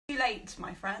fate,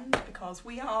 my friend, because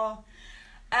we are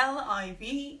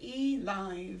L-I-V-E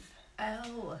live.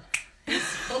 L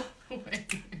is always...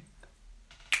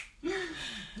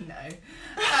 No.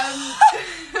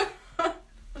 Hello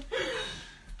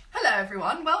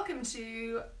everyone, welcome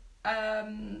to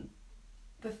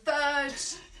the third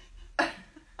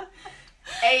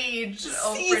age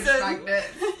of Fridge Magnets.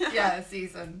 Yeah,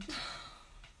 season.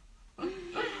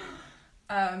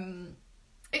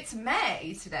 It's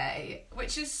May today,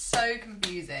 which is so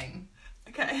confusing.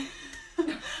 Okay.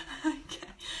 Okay.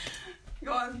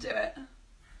 Go on, do it.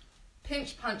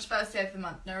 Pinch punch, first day of the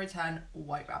month, no return,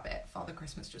 White Rabbit, Father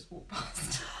Christmas just walked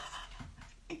past.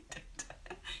 He did.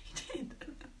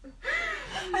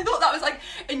 I thought that was like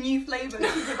a new flavour to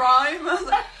the rhyme. I was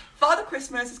like, Father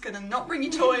Christmas is going to not bring you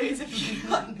toys if you...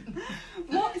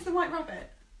 What is the White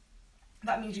Rabbit?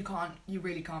 That means you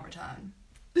really can't return.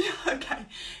 Okay,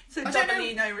 so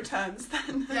definitely no returns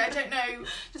then. Yeah, I don't know.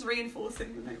 Just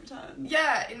reinforcing the no returns.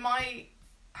 Yeah, in my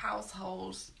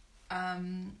household,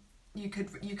 you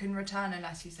can return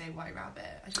unless you say White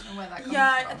Rabbit. I don't know where that comes from.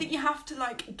 Yeah, I think you have to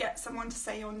like get someone to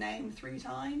say your name 3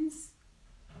 times,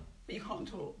 but you can't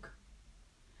talk.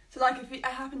 So like if it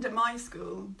happened at my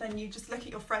school, then you just look at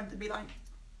your friend and be like,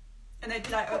 and they'd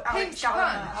be like, oh, Alex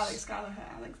Gallagher, Alex Gallagher,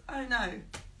 Alex. Oh no.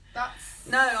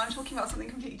 No, I'm talking about something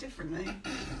completely differently.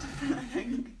 I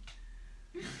think.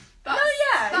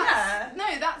 Yeah. No,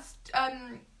 that's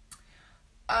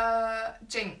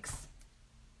Jinx.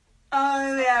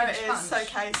 Oh yeah, it Punch. is.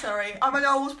 Okay, sorry. I'm an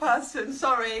old person.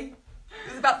 Sorry. It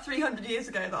was about 300 years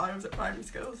ago that I was at primary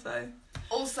school. So.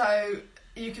 Also,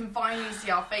 you can finally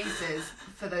see our faces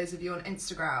for those of you on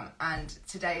Instagram, and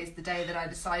today is the day that I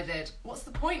decided, what's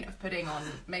the point of putting on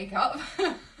makeup?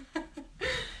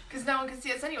 Because no one can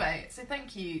see us anyway. So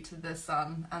thank you to the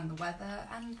sun and the weather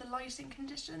and the lighting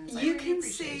conditions. You can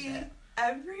see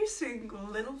every single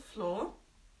little flaw,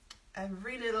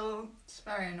 every little... It's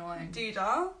very annoying.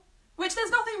 Doodah. Which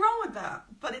there's nothing wrong with that.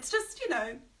 But it's just,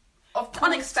 of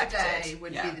course unexpected. Today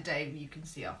would be the day you can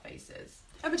see our faces.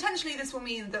 And potentially this will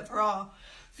mean that for our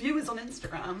viewers on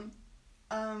Instagram,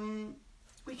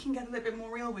 we can get a little bit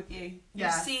more real with you.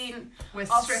 Yes. You've seen... We're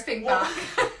stripping back.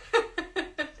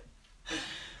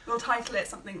 We'll title it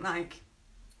something clickbaity,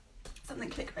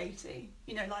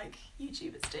 like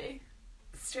YouTubers do.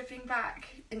 Stripping back,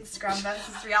 Instagram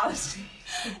versus reality.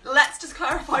 Let's just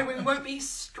clarify, we won't be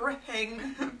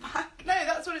stripping back. No,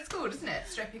 that's what it's called, isn't it?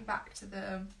 Stripping back to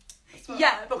the...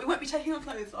 Yeah, but we won't be taking our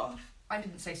clothes off. I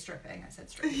didn't say stripping, I said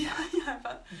stripping. Yeah,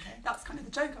 but okay. That's kind of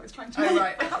the joke I was trying to make.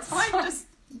 Right. That's fine, just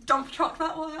dump truck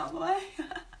that one out of the way.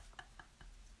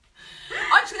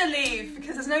 I'm just going to leave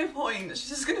because there's no point. She's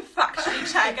just going to factually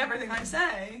check everything I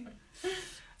say.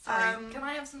 Sorry, can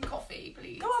I have some coffee,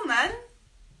 please? Go on then.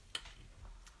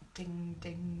 Ding,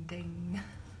 ding, ding.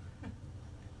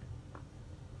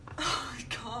 Oh my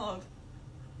god.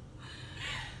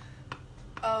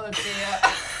 Oh dear.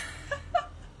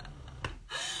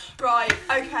 Right,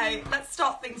 okay, let's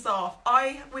start things off.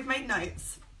 We've made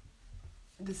notes.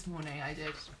 This morning I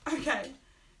did. Okay,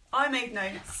 I made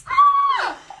notes.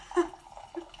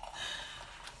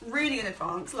 Really in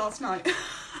advance last night.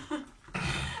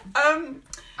 Ouch.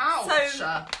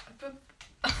 So,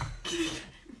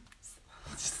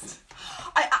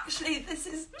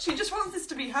 she just wants this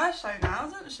to be her show now,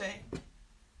 doesn't she?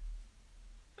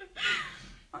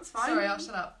 That's fine. Sorry, I'll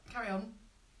shut up. Carry on.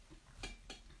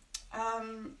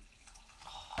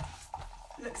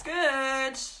 Looks good.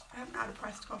 I haven't had a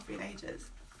pressed coffee in ages.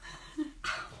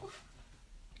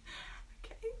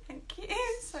 Okay, thank you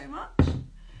so much.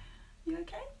 You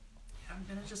okay? Yeah, I'm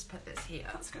gonna just put this here.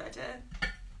 That's a good idea.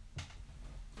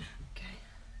 Okay.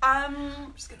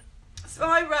 I'm just gonna... So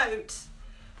I wrote,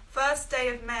 first day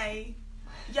of May,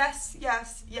 yes,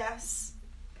 yes, yes,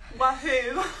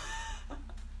 wahoo.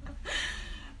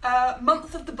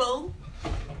 Month of the Bull,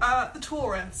 the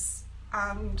Taurus,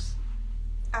 and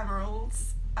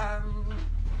emeralds. I've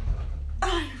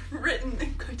written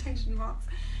in quotation marks,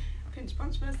 pinch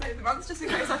punch first day of the month, just in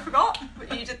case I forgot,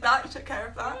 but you did that, you took care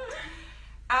of that.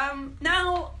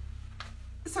 Now,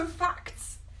 some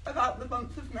facts about the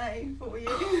month of May for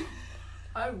you.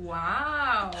 Oh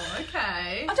wow,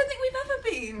 okay. I don't think we've ever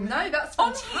been No, that's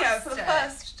on fantastic. here for the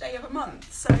first day of a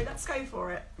month, so let's go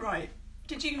for it. Right.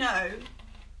 Did you know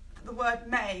that the word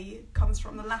May comes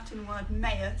from the Latin word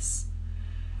Maius?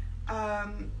 I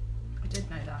did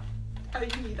know that. Oh,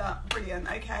 you knew that. Brilliant.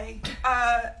 Okay.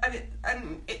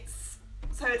 And it's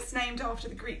named after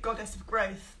the Greek goddess of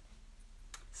growth.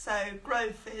 So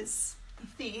growth is the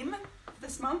theme of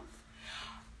this month.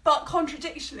 But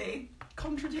contradictory.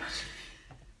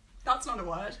 That's not a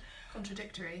word.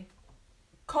 Contradictory.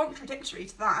 contradictory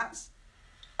to that,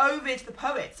 Ovid the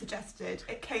poet suggested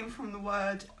it came from the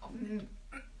word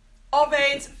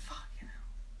Ovid. Fucking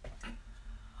hell.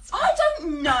 I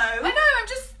don't know. I know.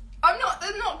 I'm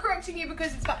not correcting you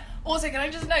because it's bad. Also, can I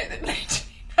just note that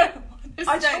literally no one is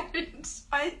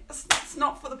It's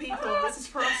not for the people. This is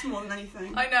for us more than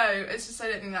anything. I know. It's just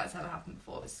I don't think that's ever happened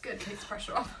before. It's good. Takes the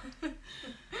pressure off.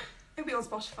 It'll be on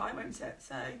Spotify, won't it?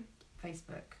 So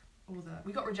Facebook.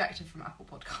 We got rejected from Apple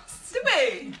Podcasts. did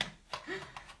we?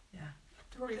 Yeah.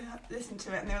 They probably listened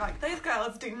to it and they were like, those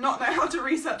girls do not know how to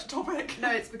research a topic.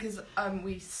 No, it's because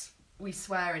we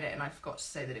swear in it and I forgot to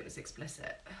say that it was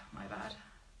explicit. My bad.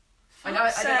 I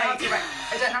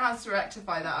don't know how to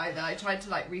rectify that either. I tried to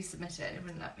resubmit it and it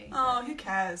wouldn't let me. Oh, who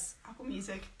cares? Apple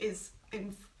Music is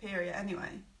inferior anyway.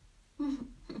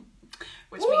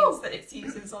 Which means that its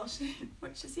users are shit,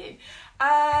 which is you.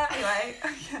 Anyway,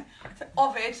 so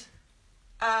Ovid,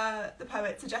 the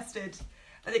poet, suggested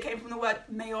that it came from the word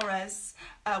mayores,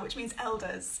 which means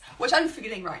elders, which I'm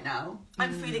feeling right now.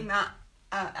 I'm feeling that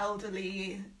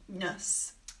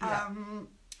elderliness. Yeah.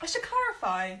 I should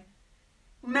clarify.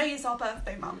 May is our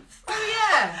birthday month. Oh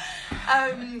yeah.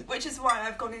 Which is why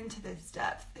I've gone into this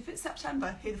depth. If it's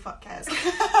September, who the fuck cares?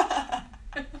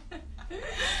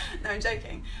 No, I'm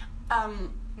joking.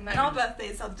 And our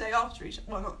birthdays are the day after each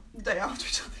other. Well, not the day after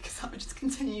each other because that would just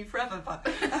continue forever, but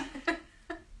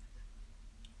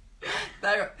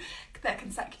they're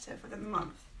consecutive within the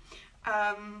month.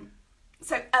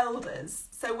 So elders.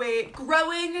 So we're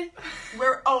growing,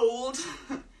 we're old.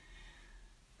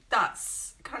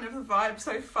 That's kind of the vibe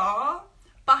so far.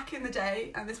 Back in the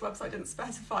day, and this website didn't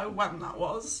specify when that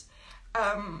was,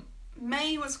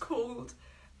 May was called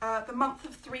the month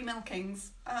of 3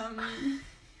 milkings.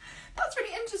 That's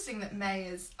really interesting that May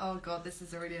is... Oh god, this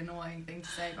is a really annoying thing to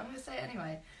say, but I'm going to say it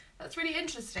anyway. That's really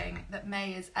interesting that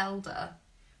May is elder,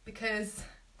 because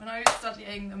when I was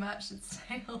studying The Merchant's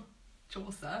Tale,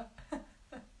 Chaucer,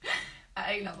 at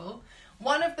A-level,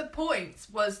 one of the points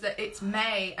was that it's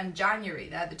May and January,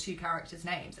 they're the two characters'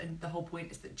 names, and the whole point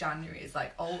is that January is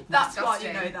old and That's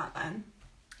disgusting. why you know that then.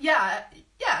 Yeah.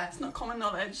 It's not common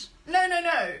knowledge. No.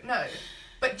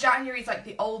 But January's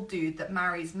the old dude that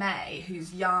marries May,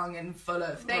 who's young and full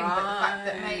of things. Right. But the fact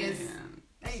that May is...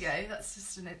 There you go,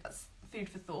 that's that's food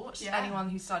for thought. Yeah. Anyone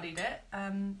who studied it.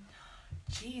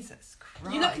 Jesus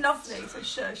Christ. You look lovely, so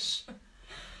shush.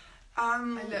 I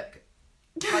look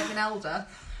like an elder.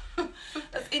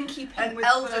 That's in keeping an with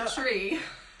elder tree.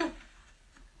 They're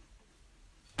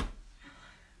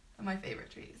my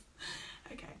favourite trees.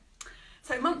 Okay.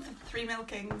 So month of 3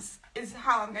 milkings is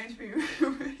how I'm going to be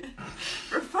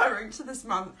referring to this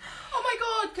month. Oh my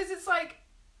god, because it's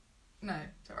No,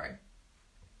 sorry.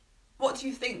 What do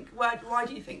you think? Why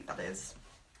do you think that is?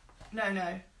 No,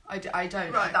 I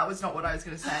don't. Right. That was not what I was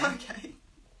going to say. Okay.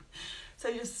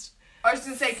 So just... I was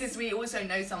going to say, because we also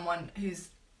know someone who's...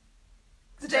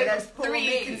 The day there's before 3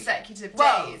 me. consecutive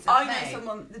well, days of I May. know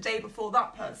someone the day before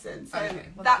that person. So Okay,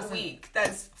 well, that that week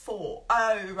there's 4.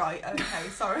 Oh, right. Okay,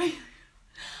 sorry.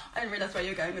 I didn't realise where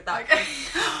you were going with that. Okay.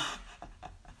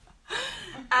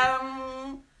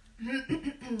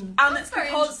 And it's very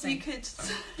because you interesting. could...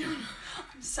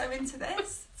 I'm so into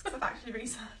this. It's because I've actually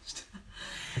researched.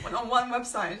 Went on one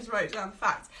website and just wrote down the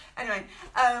facts. Anyway,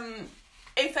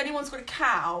 if anyone's got a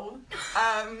cow,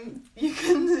 you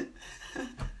can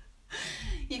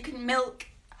milk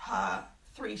her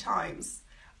 3 times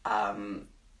a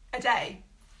day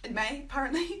in May,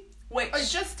 apparently.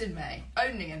 Which just in May?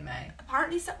 Only in May?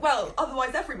 apparently, well,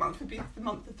 otherwise every month would be the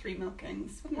month of 3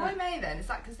 milkings. Wouldn't Why it? May then? Is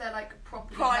that because they're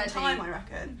properly Prime ready? time, I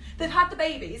reckon. They've had the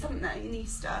babies, haven't they, in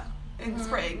Easter, in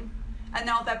spring, and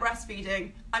now they're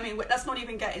breastfeeding. I mean, let's not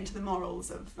even get into the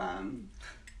morals of...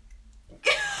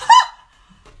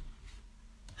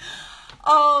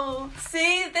 Oh,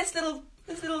 see, this little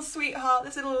sweetheart,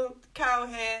 this little cow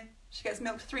here, she gets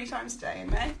milked 3 times a day in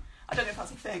May. I don't know if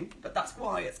that's a thing, but that's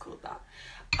why it's called that.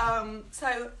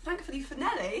 So, thankfully for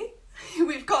Nelly,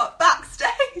 we've got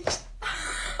backstage.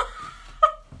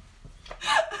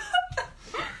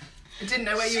 I didn't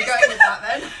know where you were going with that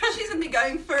then. She's going to be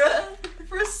going for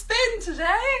a spin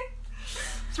today.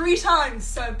 3 times,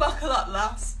 so buckle up,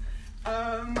 lass.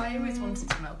 I always wanted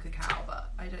to milk a cow,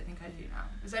 but I don't think I do now.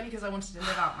 It was only because I wanted to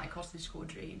live out my cottagecore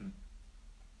dream.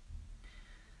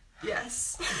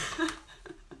 Yes.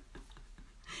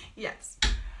 Yes.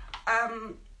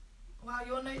 Wow,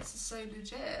 your notes are so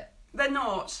legit. They're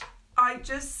not. I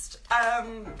just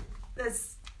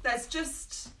there's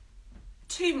just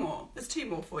 2 more. There's 2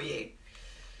 more for you.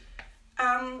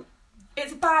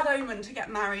 It's a bad omen to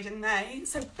get married in May,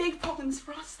 so big problems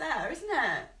for us there, isn't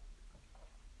it?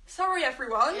 Sorry,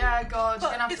 everyone. Yeah, God, But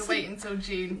you're gonna have it's to wait until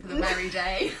June for the merry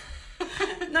day.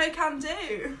 No, can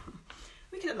do.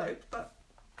 We can elope, but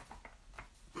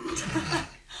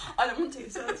I don't want to,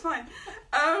 so that's fine.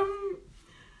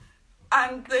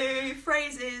 And the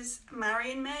phrase is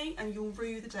marry in May and you'll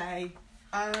rue the day.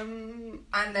 And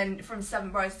then from Seven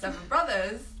Brides, Seven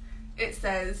Brothers, it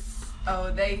says,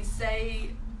 oh, they say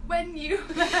when you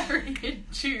marry in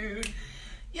June,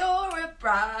 you're a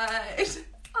bride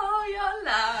all your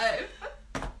life.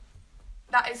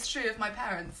 That is true of my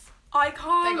parents. I They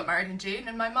can't. got married in June,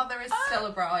 and my mother is still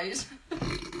a bride.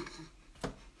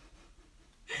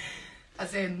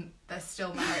 As in, they're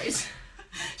still married.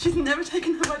 She's never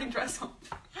taken her wedding dress off.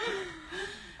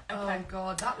 Oh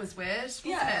God, that was weird, wasn't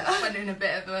Yeah. it? That went in a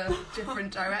bit of a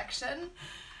different direction.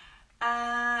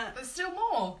 There's still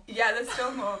more. Yeah, there's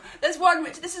still more. There's one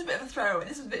which, this is a bit of a throwaway,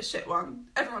 this is a bit shit one.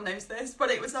 Everyone knows this, but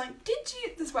it was like,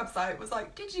 this website was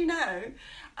like, did you know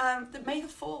that May the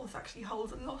 4th actually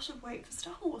holds a lot of weight for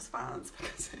Star Wars fans?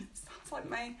 Because it sounds like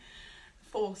May the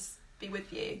Force be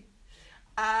with you.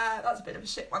 That's a bit of a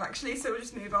shit one actually, so we'll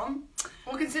just move on.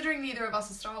 Well, considering neither of us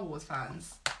are Star Wars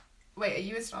fans. Wait, are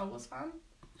you a Star Wars fan?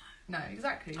 No,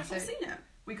 exactly. I've So not seen it.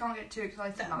 we can't get too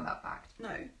excited No. about that fact. No.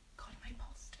 God, my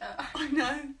poster. I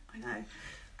know.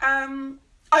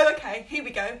 Oh, okay, here we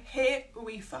go. Here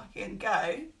we fucking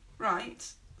go. Right.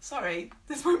 Sorry,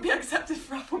 this won't be accepted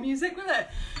for Apple Music, will it?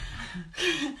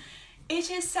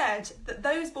 It is said that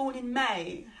those born in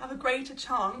May have a greater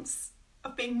chance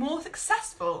of being more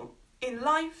successful in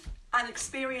life and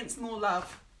experience more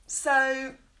love.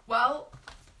 So, Well,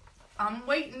 I'm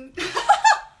waiting.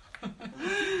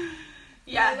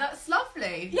 yeah. That's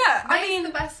lovely. Yeah, I May's mean- the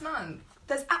best month.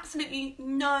 There's absolutely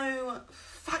no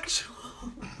factual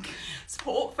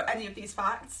support for any of these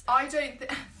facts. I don't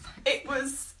think... It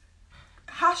was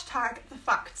hashtag the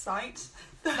fact site.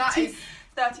 30, That is-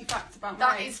 30 facts about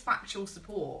That May. is factual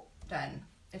support, then.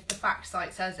 If the fact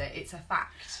site says it, it's a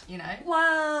fact, you know?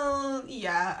 Well,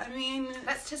 yeah, I mean...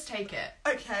 Let's just take it.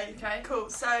 Okay, Okay. cool.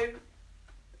 So...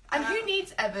 And who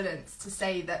needs evidence to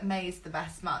say that May is the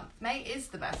best month? May is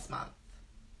the best month.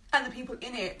 And the people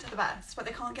in it are the best, but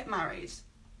they can't get married.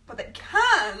 But they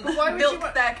can But why would you milk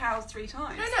want- their cows 3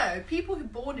 times. No, people who are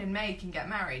born in May can get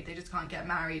married. They just can't get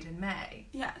married in May.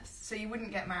 Yes, So you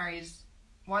wouldn't get married...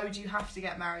 Why would you have to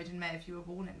get married in May if you were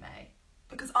born in May?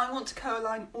 because I want to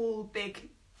co-align all big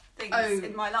things Oh,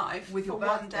 in my life with your for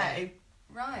one birthday. day.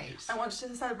 Right. I want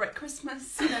to celebrate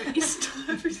Christmas, Easter,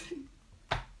 everything.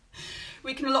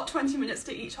 We can allot 20 minutes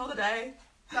to each holiday.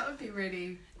 That would be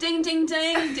really... Ding, ding,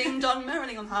 ding, ding dong,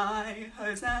 merrily on high.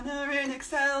 Hosanna in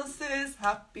excelsis,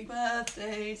 happy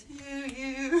birthday to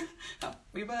you.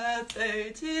 Happy birthday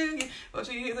to you. For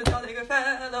she's a jolly good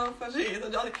fellow, for she's a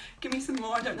jolly... Give me some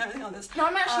more, I don't know any others. No,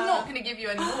 I'm actually not going to give you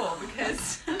any more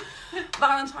because...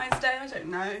 Valentine's Day, I don't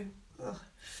know. Ugh.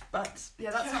 But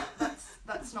Yeah,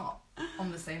 that's not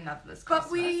on the same level as but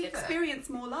Christmas, we is it? experience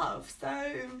more love, so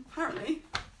apparently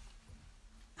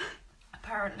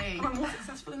Apparently. I'm more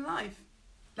successful in life.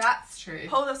 That's true.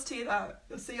 Hold us to that.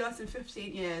 You'll see us in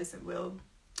 15 years and we'll...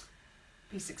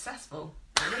 Be successful.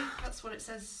 Really? That's what it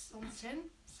says on the tin.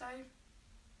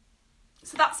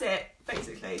 So that's it,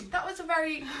 basically. That was a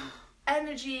very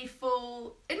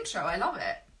energy-full intro. I love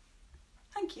it.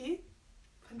 Thank you.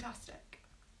 Fantastic.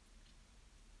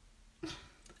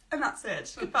 And that's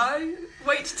it. Goodbye.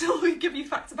 Wait till we give you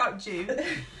facts about June.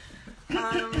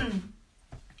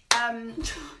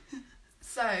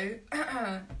 So,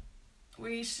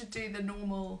 we should do the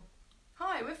normal...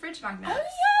 Hi, we're Fridge Magnets. Oh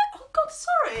yeah. Oh God,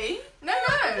 sorry. No,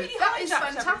 I really that is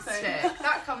hijacked fantastic. everything.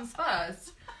 That comes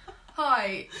first.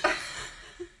 Hi.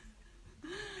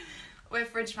 We're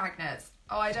Fridge Magnets.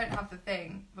 Oh, I don't have the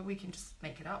thing, but we can just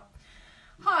make it up.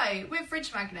 Hi, we're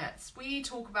Fridge Magnets. We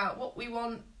talk about what we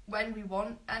want, when we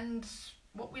want, and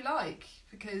what we like.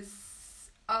 Because,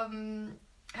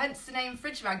 hence the name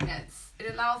Fridge Magnets.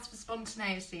 It allows for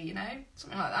spontaneity, you know?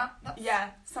 Something like that. That's, Yeah,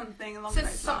 something along says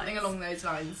those something lines. along those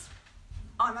lines.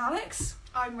 I'm Alex,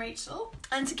 I'm Rachel.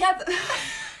 and together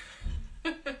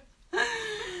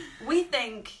we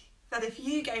think that if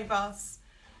you gave us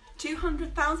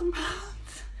 £200,000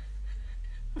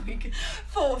 we could,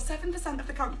 for 7% of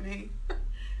the company,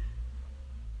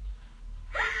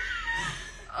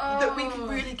 that we could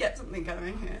really get something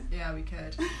going here. Yeah, we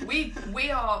could. We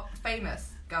are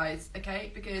famous, guys,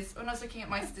 okay? Because when I was looking at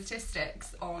my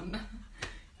statistics on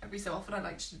every so often, I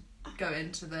like to go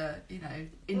into the,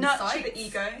 insights. Nurture the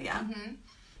ego, yeah. Mm-hmm.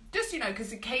 Just,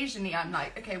 because occasionally I'm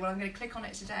like, okay, well, I'm going to click on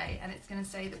it today and it's going to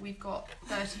say that we've got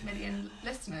 30 million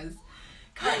listeners.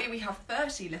 Currently, we have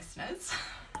 30 listeners.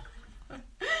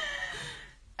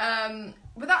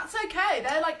 But that's okay.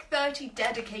 They're like 30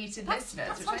 dedicated listeners,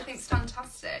 that's which I think is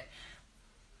fantastic.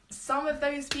 Some of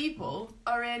those people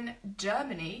are in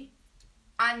Germany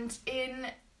and in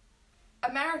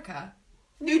America.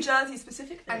 New Jersey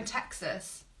specifically. And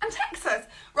Texas. And Texas.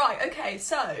 Right, okay,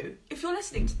 so if you're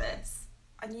listening to this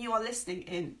and you are listening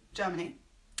in Germany.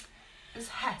 It's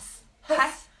Hesse.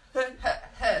 Hesse.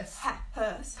 Hesse.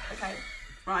 Hesse. Okay,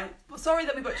 right. Well, sorry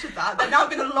that we butchered that. They're now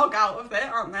going to log out of it,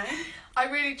 aren't they? I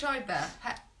really tried there.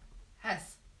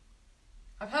 Hesse.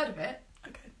 I've heard of it.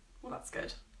 Okay, well, that's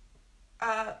good.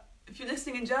 If you're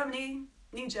listening in Germany,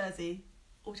 New Jersey,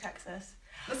 or Texas.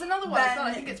 There's another one as well.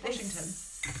 I think it's Washington.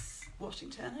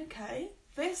 Washington, okay.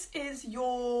 This is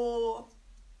your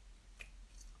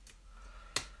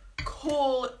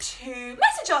call to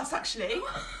message us, actually.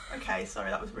 Okay, sorry,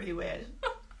 that was really weird.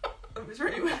 That was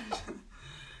really weird.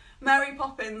 Mary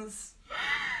Poppins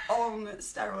on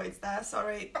steroids there,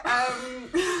 sorry. What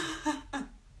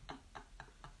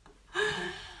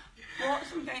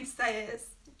I'm going to say is,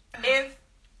 if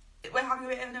we're having a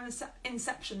bit of an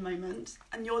inception moment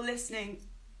and you're listening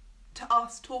to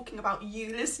us talking about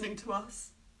you listening to us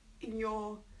in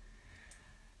your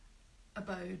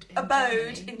abode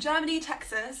in Germany,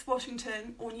 Texas,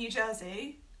 Washington or New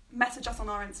Jersey, message us on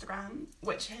our Instagram,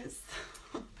 which is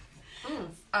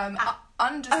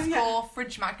underscore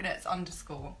fridge magnets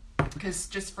underscore, because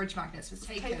just fridge magnets was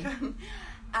taken.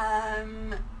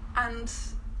 And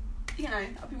you know,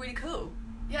 that'd be really cool.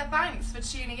 Yeah, thanks for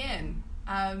tuning in.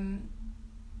 And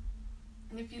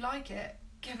if you like it,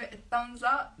 give it a thumbs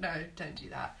up. No, don't do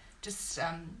that. Just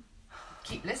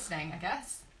keep listening, I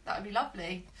guess. That would be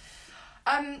lovely.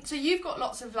 So you've got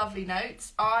lots of lovely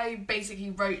notes. I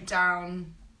basically wrote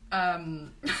down... I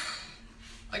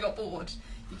got bored.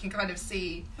 You can kind of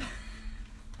see...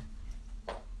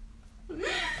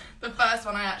 The first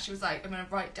one I actually was like, I'm going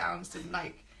to write down some,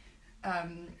 like...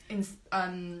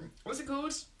 what's it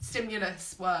called?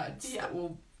 Stimulus words that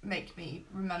will make me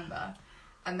remember.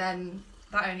 And then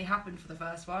that only happened for the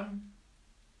first one.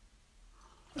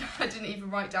 I didn't even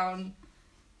write down...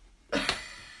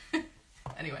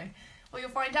 Anyway, well, you'll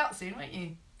find out soon, won't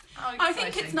you? I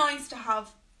think it's nice to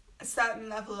have a certain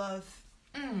level of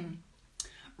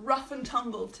rough and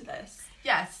tumble to this.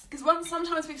 Yes. Because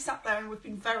sometimes we've sat there and we've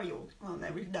been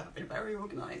we've never been very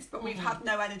organised, but we've had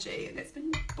no energy and it's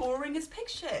been boring as pig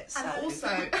shit. So. And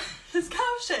also... it's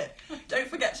cow shit. Don't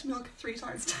forget to milk 3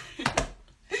 times a day.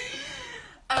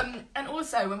 And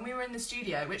also, when we were in the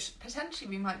studio, which potentially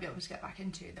we might be able to get back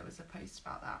into, there was a post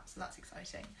about that, so that's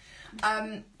exciting.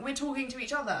 We're talking to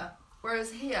each other,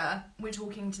 whereas here, we're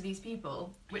talking to these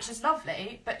people, which is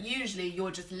lovely, but usually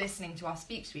you're just listening to us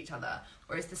speak to each other,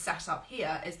 whereas the setup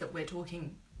here is that we're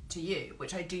talking to you,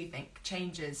 which I do think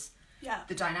changes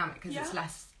the dynamic, because it's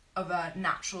less of a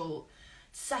natural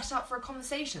setup for a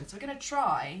conversation. So we're going to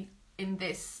try, in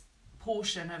this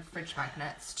portion of Fridge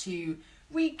Magnets, to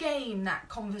regain that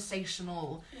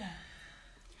conversational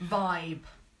vibe.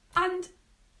 And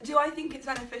do I think it's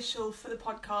beneficial for the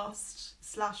podcast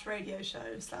 / radio show /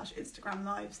 Instagram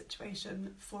live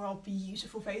situation for our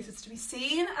beautiful faces to be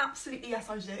seen? Absolutely, yes,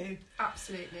 I do.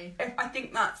 Absolutely. I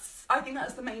think that's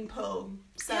the main pull.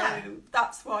 So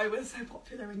that's why we're so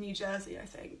popular in New Jersey, I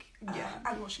think.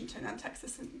 And Washington and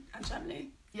Texas and Germany.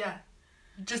 Yeah.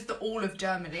 Just all of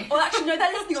Germany. Well, actually, no,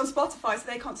 they're listening on Spotify, so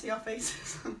they can't see our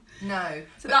faces. No.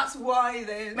 So that's why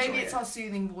they... Maybe it's our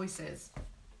soothing voices.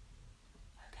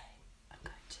 Okay, I'm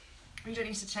going to... We don't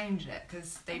need to change it,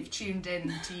 because they've tuned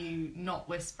in to you not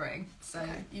whispering. So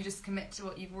you just commit to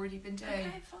what you've already been doing.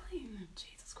 Okay, fine.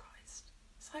 Jesus Christ.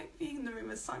 It's like being in the room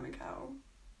with Simon Cowell.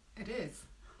 It is.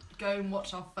 Go and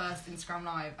watch our first Instagram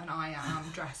Live, and I am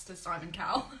dressed as Simon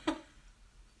Cowell.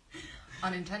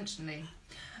 Unintentionally.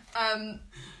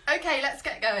 Okay, let's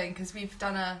get going, because we've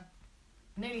done a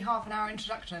nearly half an hour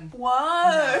introduction. Whoa,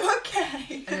 no.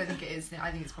 Okay. I don't think it is.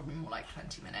 I think it's probably more like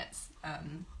 20 minutes.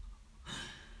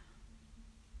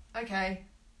 Okay.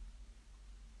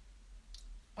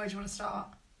 Where do you want to start?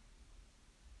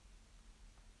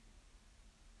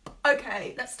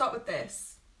 Okay, let's start with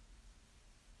this.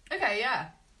 Okay,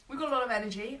 yeah. We've got a lot of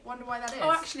energy. Wonder why that is.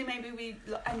 Oh, actually, maybe we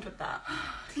end with that.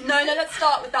 No, let's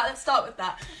start with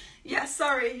that. Yeah,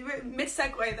 sorry, you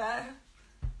mid-segue there.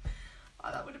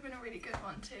 Oh, that would have been a really good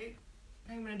one too.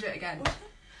 I'm going to do it again. What?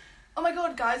 Oh my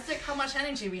god, guys, look how much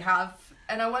energy we have.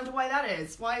 And I wonder why that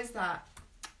is. Why is that?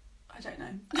 I don't know.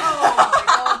 Oh my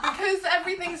god, because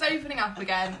everything's opening up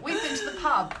again. We've been to the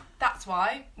pub, that's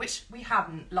why. Which we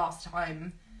hadn't last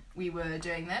time we were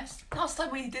doing this. Last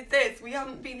time we did this, we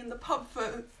hadn't been in the pub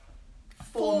for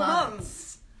 4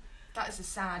 months. That is a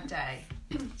sad day.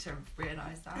 to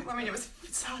realise that. I mean, it was a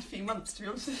sad few months, to be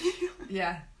honest with you.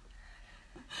 Yeah.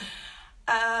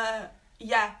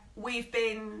 Yeah, we've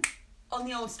been on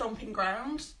the old stomping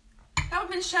ground.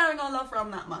 Haven't been sharing our love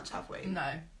around that much, have we?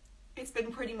 No. It's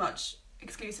been pretty much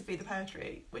exclusively the pear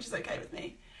tree, which is okay with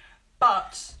me.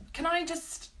 But Can I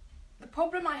just... The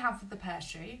problem I have with the pear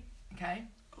tree, okay,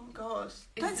 oh god,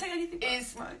 don't say anything.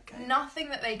 is right, okay. nothing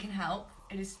that they can help.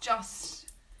 It is just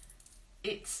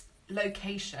its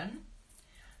location.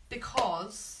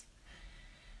 Because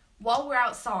while we're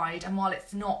outside and while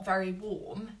it's not very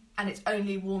warm and it's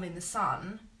only warm in the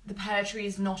sun, the pear tree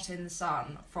is not in the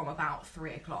sun from about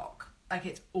 3 o'clock. Like,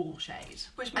 it's all shade.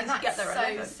 Which means and you get there that's at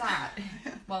so 11. sad.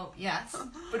 Well, yes,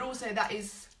 but also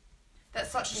that's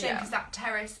such a shame, Yeah. because that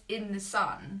terrace in the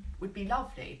sun would be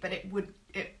lovely, but it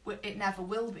never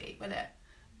will be, will it?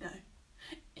 No.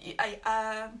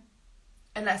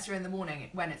 Unless you're in the morning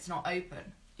when it's not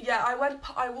open. Yeah,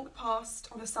 I walked past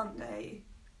on a Sunday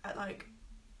at like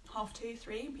 2:30,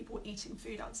 3, and people were eating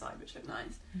food outside, which looked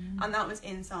nice. And that was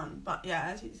in sun. But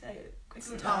yeah, as you say, it It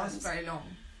quickly doesn't last turns. very long.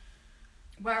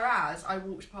 Whereas I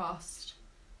walked past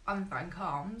Unfang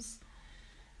Calms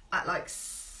at like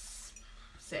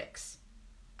 6,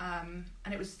 and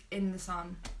it was in the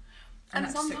sun. And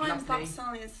that just looked sometimes lovely. that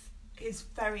sun is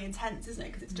very intense, isn't it?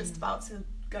 Because it's just about to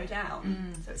go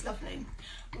down. So it's lovely.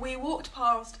 We walked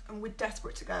past and we're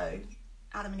desperate to go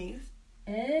Adam and Eve.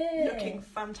 Looking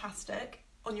fantastic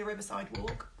on your riverside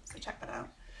walk. So check that out.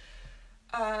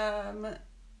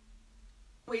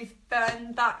 We've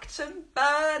been back to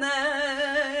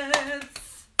Bernard's.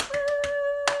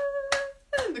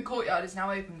 The courtyard is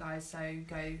now open, guys, so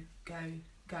go.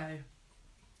 Yeah.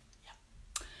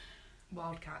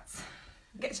 Wildcats.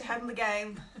 Get your head in the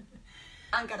game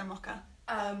and get a mocha.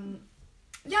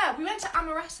 Yeah, we went to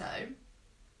Amaretto,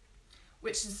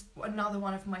 which is another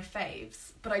one of my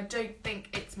faves, but I don't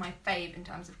think it's my fave in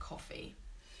terms of coffee.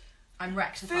 I'm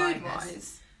rectifying this.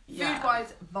 Food-wise. Yeah.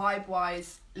 Food-wise,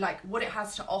 vibe-wise, like what it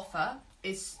has to offer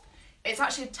it's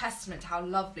actually a testament to how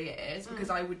lovely it is, because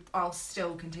I'll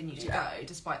still continue to go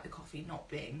despite the coffee not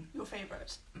being Your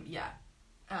favourite.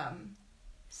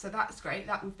 so that's great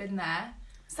that we've been there.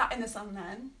 Sat in the sun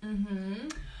then.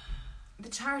 The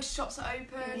charity shops are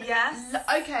open. Yes.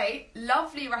 Okay,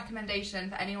 lovely recommendation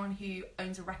for anyone who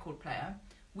owns a record player.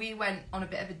 We went on a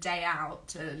bit of a day out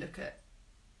to look at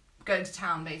going to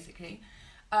town, basically,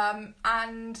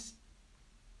 and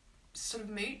sort of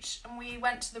mooch, and we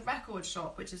went to the record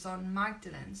shop, which is on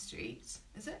Magdalen Street.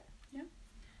 Is it? Yeah.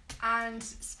 And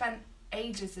spent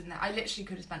ages in there. I literally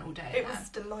could have spent all day It there. was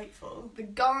delightful. The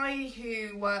guy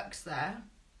who works there,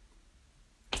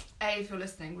 A, if you're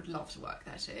listening, would love to work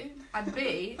there too, and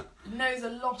B, knows a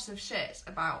lot of shit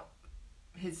about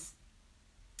his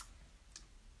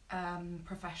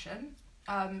profession.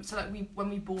 So like when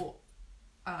we bought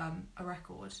a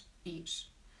record each,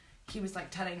 he was like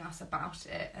telling us about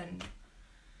it, and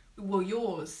well,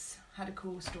 yours had a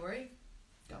cool story.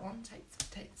 Go on, take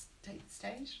the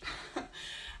stage.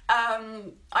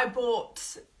 I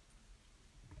bought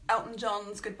Elton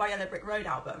John's Goodbye Yellow Brick Road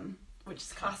album, which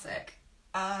is classic.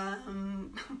 There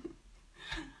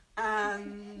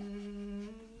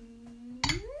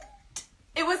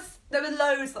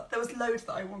was loads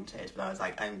that I wanted, but I was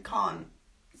like, I can't,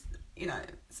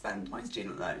 spend my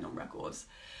student loan on records.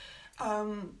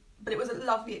 But it was a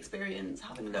lovely experience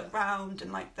having a look round,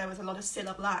 and like there was a lot of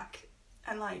Cilla Black,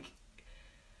 and like,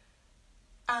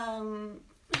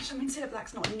 Cilla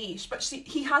Black's not a niche, but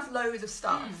he has loads of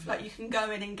stuff. Like you can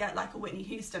go in and get like a Whitney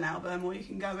Houston album, or you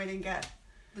can go in and get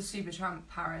The Supertramp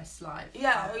Paris live.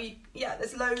 Yeah,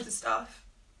 there's loads of stuff.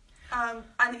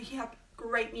 And he had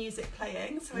great music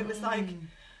playing, so it was like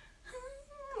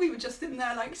we were just in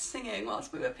there like singing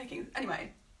whilst we were picking.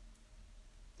 Anyway,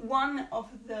 one of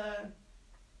the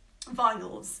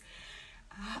vinyls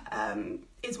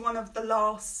is one of the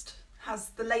last, has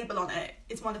the label on it,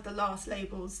 it's one of the last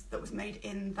labels that was made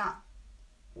in that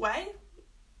way.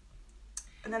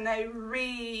 And then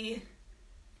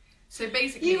So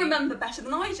basically, you remember better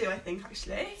than I do, I think,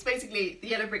 actually. It's basically the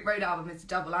Yellow Brick Road album is a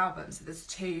double album, so there's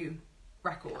 2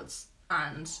 records,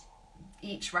 and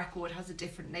each record has a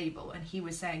different label. And he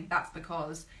was saying that's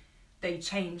because they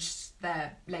changed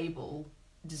their label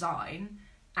design,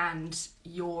 and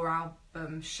your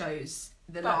album shows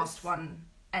the last one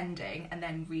ending and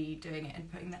then redoing it and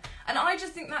putting that. And I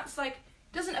just think that's like,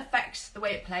 doesn't affect the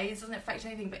way it plays, doesn't affect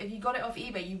anything. But if you got it off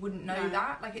eBay, you wouldn't know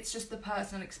that. Like, it's just the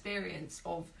personal experience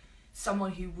of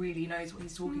someone who really knows what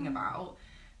he's talking about.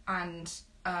 And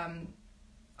I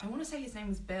want to say his name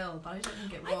was Bill, but I don't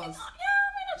think it was.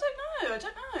 I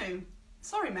don't know.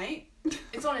 sorry, mate.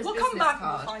 It's on his We'll business come back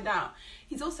card. and we'll find out.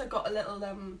 He's also got a little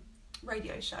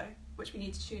radio show which we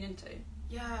need to tune into.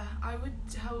 Yeah, I would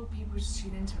tell people to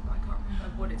tune into it, but I can't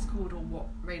remember what it's called or what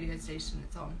radio station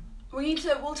it's on.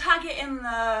 We'll tag it in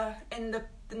the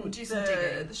We'll do some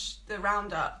digging. the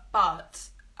roundup, but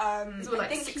It's all I like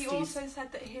think he 60s. also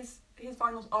said that his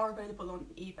vinyls are available on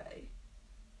eBay.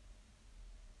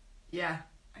 Yeah,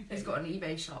 I think. he's got an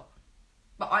eBay shop.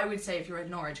 But I would say if you're in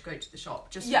Norwich, go to the shop,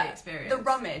 just for Yeah, the experience. the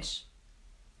rummage.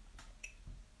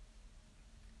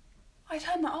 I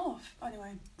turned that off.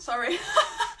 Anyway, sorry.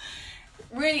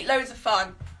 Really, loads of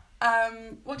fun.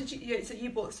 What did you? So you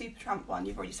bought the Supertramp one.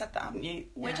 You've already said that, haven't you?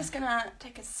 We're Yeah. just gonna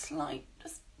take a slight,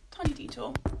 just tiny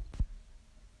detour. And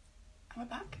we're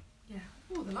back. Yeah.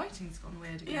 Oh, the lighting's gone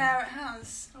weird again. Yeah, it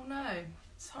has. Oh no.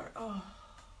 Sorry. Oh.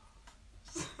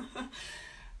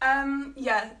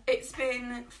 Yeah, it's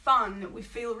been fun. We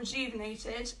feel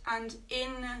rejuvenated, and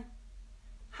in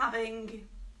having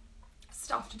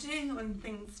stuff to do and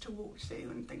things to walk to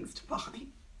and things to buy, to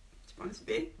be honest with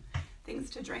you, things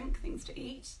to drink, things to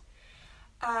eat.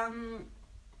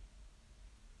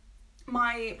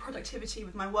 My productivity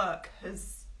with my work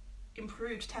has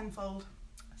improved tenfold.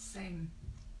 Same.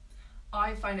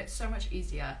 I find it so much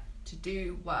easier to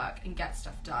do work and get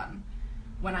stuff done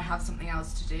when I have something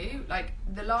else to do. Like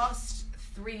the last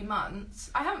 3 months,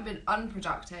 I haven't been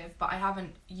unproductive, but I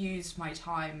haven't used my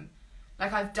time.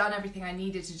 Like I've done everything I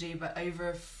needed to do, but over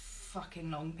a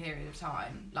fucking long period of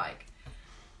time. Like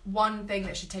one thing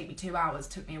that should take me 2 hours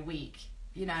took me a week,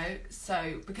 you know?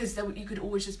 So, because you could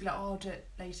always just be like, oh, I'll do it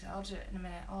later, I'll do it in a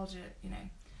minute, I'll do it, you know?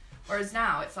 Whereas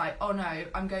now it's like, oh no,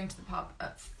 I'm going to the pub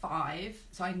at 5,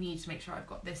 so I need to make sure I've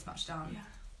got this much done. Yeah.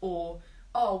 Or,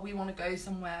 oh, we want to go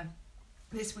somewhere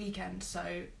this weekend, so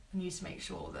I need to make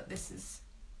sure that this is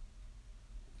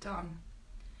done.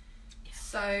 Yeah.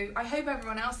 So I hope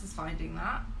everyone else is finding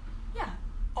that. Yeah.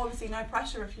 Obviously no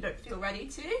pressure if you don't feel ready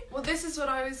to. Well, this is what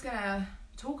I was going to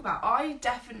talk about. I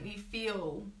definitely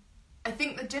feel... I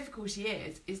think the difficulty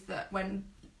is that when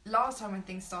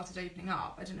things started opening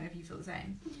up, I don't know if you feel the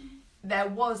same, there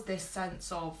was this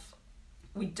sense of,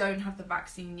 we don't have the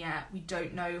vaccine yet, we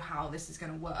don't know how this is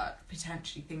going to work,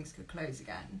 potentially things could close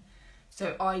again.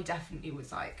 So I definitely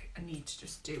was like, I need to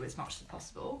just do as much as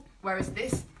possible. Whereas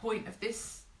this point of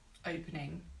this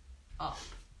opening up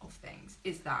of things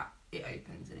is that it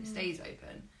opens and it stays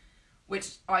open,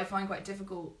 which I find quite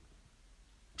difficult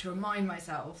to remind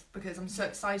myself because I'm so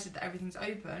excited that everything's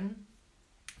open,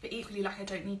 but equally like I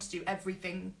don't need to do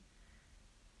everything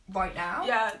right now.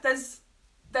 Yeah, there's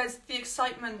the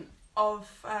excitement of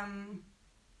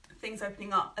things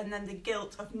opening up, and then the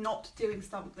guilt of not doing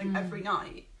something every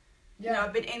night. Yeah. You know,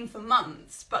 I've been in for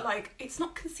months, but like it's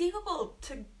not conceivable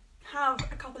to have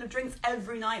a couple of drinks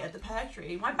every night at the Pear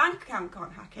Tree. My bank account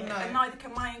can't hack it, No. and neither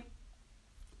can my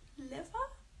liver.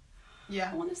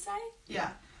 Yeah. I want to say.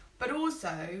 Yeah. But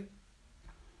also,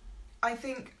 I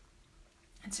think,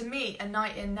 to me, a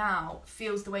night in now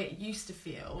feels the way it used to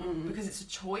feel because it's a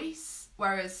choice,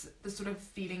 whereas the sort of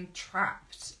feeling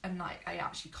trapped and like I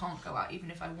actually can't go out even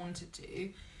if I wanted to,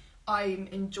 I'm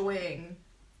enjoying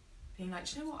being like,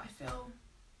 do you know what, I feel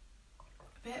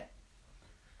a bit,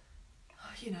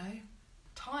 you know,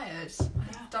 tired.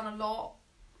 I've done a lot.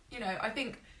 You know, I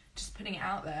think just putting it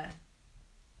out there,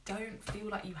 don't feel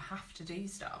like you have to do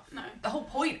stuff. No. The whole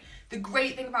point, the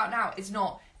great thing about now is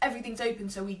not everything's open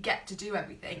so we get to do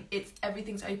everything. It's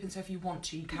everything's open so if you want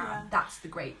to, you can. Yeah. That's the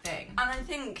great thing. And I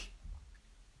think,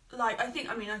 I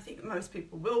think most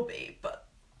people will be, but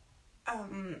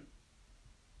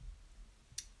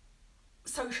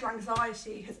social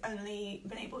anxiety has only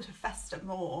been able to fester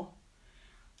more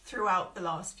throughout the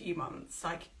last few months.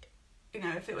 Like, you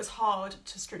know, if it was hard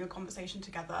to string a conversation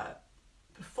together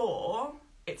before,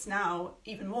 it's now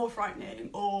even more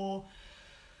frightening. Or,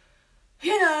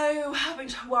 you know, having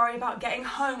to worry about getting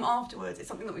home afterwards. It's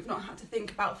something that we've not had to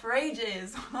think about for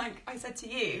ages. Like I said to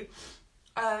you,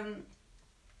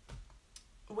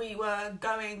 we were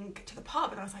going to the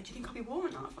pub and I was like, do you think I'll be warm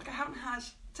enough? Like I haven't had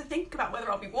to think about whether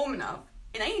I'll be warm enough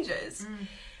in ages.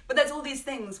 But there's all these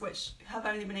things which have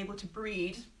only been able to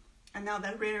breed, and now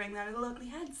they're rearing their little ugly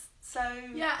heads. So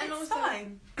Yeah, and it's also,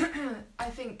 fine. I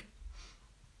think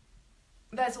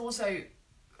there's also,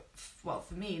 well,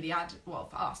 for me, for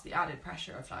us, the added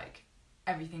pressure of like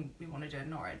everything we want to do in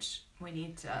Norwich, we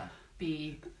need to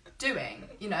be doing,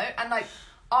 you know? And like,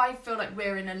 I feel like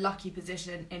we're in a lucky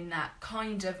position in that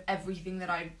kind of everything that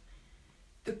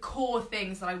the core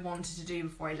things that I wanted to do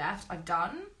before I left, I've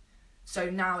done. So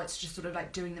now it's just sort of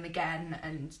like doing them again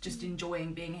and just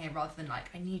enjoying being here rather than like,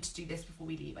 I need to do this before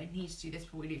we leave. I need to do this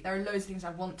before we leave. There are loads of things I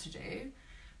want to do,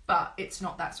 but it's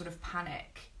not that sort of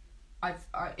panic.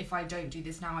 If I don't do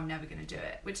this now, I'm never going to do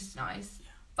it, which is nice. Yeah.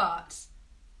 But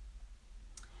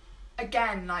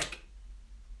again, like,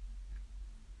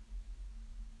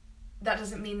 that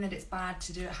doesn't mean that it's bad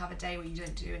to have a day where you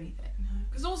don't do anything.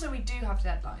 Because also we do have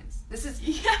deadlines. This is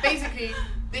basically,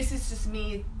 this is just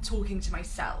me talking to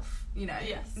myself, you know,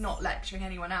 Yes. not lecturing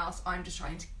anyone else. I'm just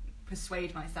trying to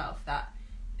persuade myself that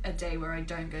a day where I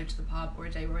don't go to the pub or a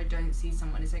day where I don't see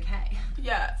someone is okay.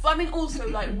 Yeah, but I mean also,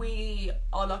 like, we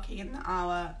are lucky in that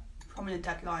our prominent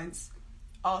deadlines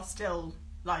are still,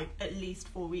 like, at least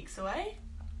 4 weeks away.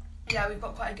 Yeah, we've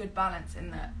got quite a good balance in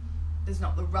that there's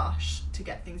not the rush to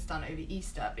get things done over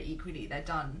Easter, but equally they're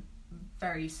done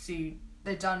very soon.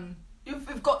 They're done...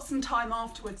 We've got some time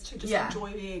afterwards to just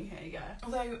enjoy being here, yeah.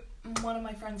 Although one of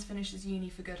my friends finishes uni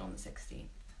for good on the 16th.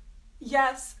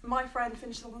 Yes, my friend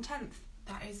finishes on the 10th.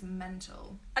 That is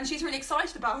mental. And she's really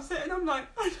excited about it, and I'm like,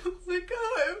 I don't want to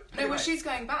go. No, well, she's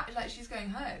going back, like, she's going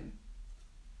home.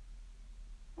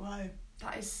 Whoa.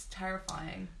 That is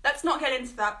terrifying. Let's not get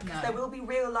into that, because No. there will be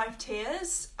real life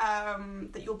tears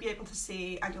that you'll be able to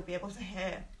see and you'll be able to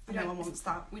hear. And no one wants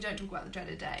that. We don't talk about the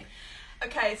dreaded day.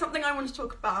 Okay, something I want to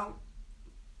talk about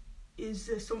is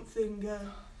something... I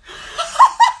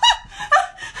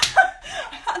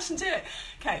had to do it.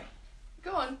 Okay.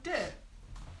 Go on, do it.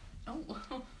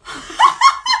 Oh.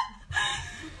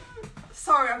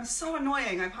 Sorry, I'm so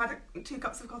annoying. I've had 2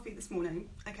 cups of coffee this morning.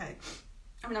 Okay.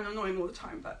 I mean, I'm annoying all the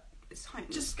time, but it's time.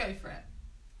 Just go for it.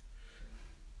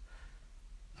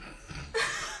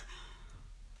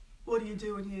 What are you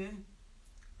doing here?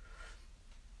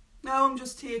 No, I'm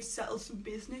just here to settle some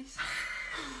business.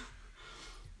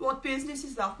 What business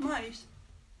is that, mate?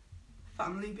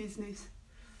 Family business.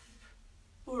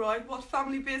 Alright, what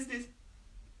family business?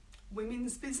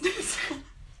 Women's business.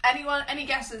 Any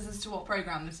guesses as to what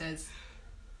programme this is?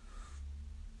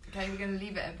 Okay, we're going to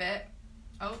leave it a bit.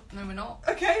 Oh, no we're not.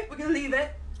 Okay, we're going to leave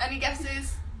it. Any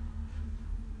guesses?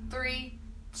 3,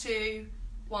 2,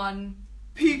 1.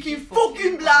 Peaky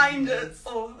fucking blinders.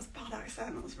 Oh, that was a bad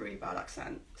accent. That was a really bad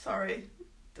accent. Sorry.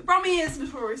 The Brummy is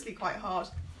notoriously quite hard.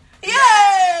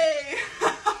 Yay!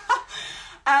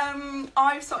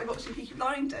 I've started watching Peaky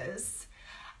Blinders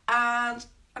and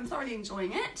I'm thoroughly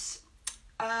enjoying it.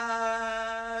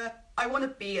 I want to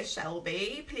be a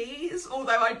Shelby, please.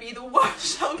 Although I'd be the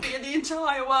worst Shelby in the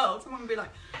entire world. Someone would be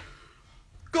like,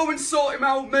 go and sort him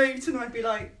out, mate. And I'd be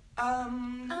like,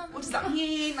 what does that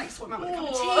mean? Like, sort him out with a cup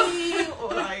of tea?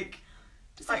 Or like...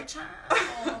 Just like chat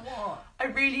or what? I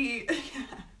really...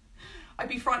 Yeah. I'd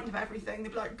be frightened of everything.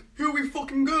 They'd be like, here we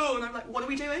fucking go. And I'm like, what are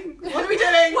we doing? What are we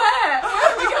doing? Where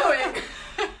are we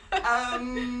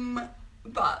going?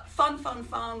 But fun.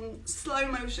 Slow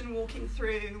motion walking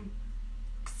through,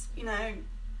 you know,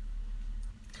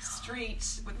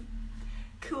 street with a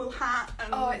cool hat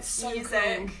and it's so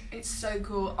music. cool. It's so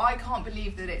cool. I can't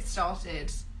believe that it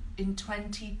started in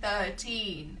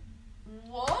 2013.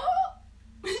 What?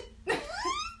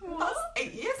 That's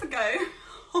 8 years ago.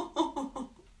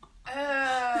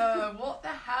 What the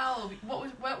hell?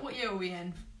 What year were we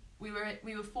in? We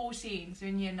were 14, so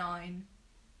in year 9.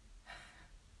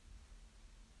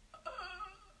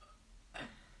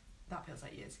 That feels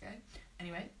like years ago.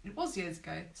 Anyway, it was years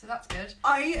ago, so that's good.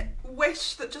 I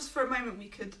wish that just for a moment we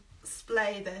could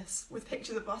splay this with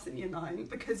pictures of us in year 9,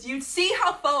 because you'd see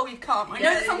how far we've come. I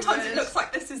know that sometimes it looks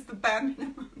like this is the bare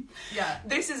minimum. Yeah.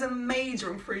 This is a major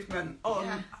improvement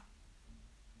on...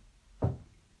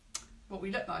 What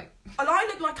we look like. And I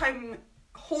look like I'm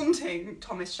haunting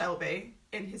Thomas Shelby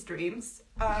in his dreams.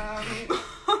 Yeah,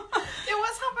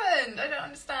 what's happened? I don't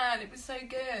understand. It was so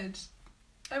good.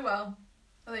 Oh well.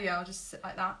 Oh, there you are. I'll just sit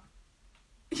like that.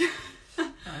 No,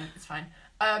 it's fine.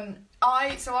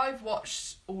 I've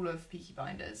watched all of Peaky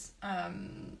Blinders.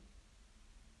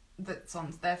 That's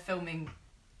on. They're filming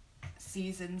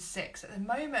season 6 at the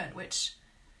moment, which.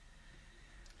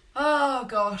 Oh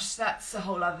gosh, that's a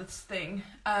whole other thing.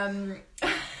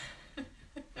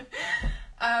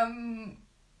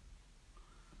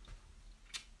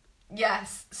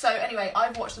 Yes. So anyway,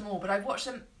 I've watched them all, but I've watched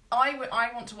them. I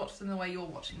want to watch them the way you're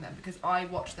watching them, because I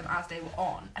watched them as they were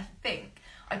on. I think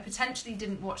I potentially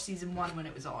didn't watch season 1 when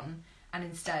it was on, and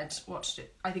instead watched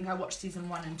it. I think I watched season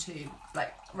 1 and 2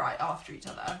 like right after each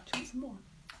other. Do you want some more?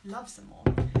 Love some more.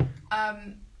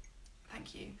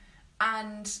 Thank you.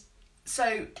 And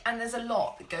there's a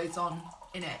lot that goes on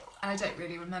in it, and I don't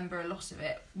really remember a lot of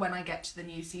it when I get to the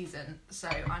new season, so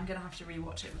I'm gonna have to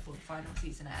rewatch it before the final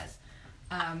season airs.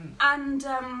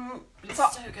 It's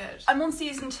so good. I'm on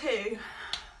season 2,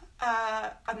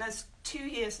 and there's 2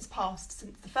 years has passed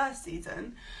since the first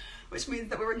season, which means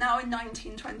that we're now in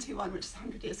 1921, which is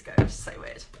 100 years ago, which is so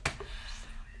weird.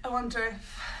 wonder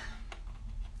if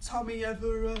Tommy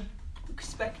ever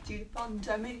expected a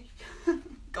pandemic.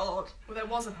 God. Well, there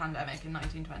was a pandemic in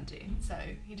 1920, so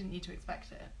he didn't need to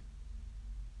expect it.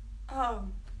 Oh,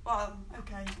 well,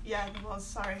 okay. Yeah, there was,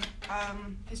 sorry.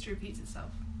 History repeats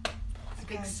itself. It's a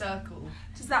Okay. big circle.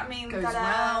 Does that mean Goes that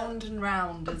round and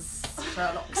round, as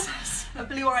Sherlock says. a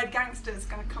blue-eyed gangster's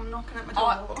going to come knocking at my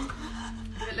door?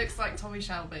 If it looks like Tommy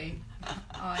Shelby,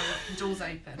 the door's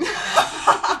open.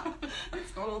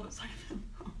 It's not all that's open.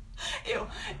 Ew,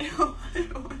 ew,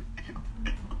 ew, ew.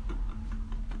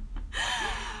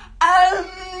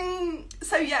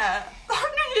 So yeah,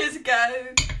 100 years ago.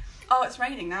 Oh, it's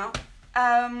raining now.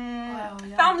 Yeah.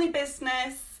 Family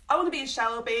business. I Want to Be a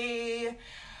Shelby.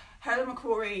 Helen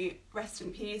McCrory, rest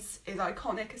in peace, is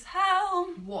iconic as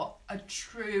hell. What a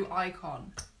true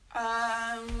icon.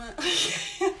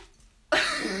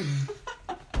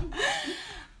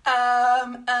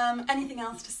 Anything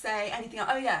else to say? Anything else?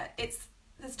 Oh yeah,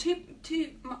 there's two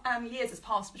years has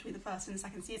passed between the first and the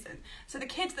second season. So the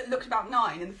kid that looked about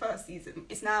 9 in the first season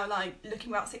is now like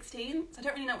looking about 16. So I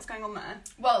don't really know what's going on there.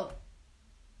 Well,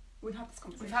 We've had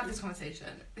this conversation.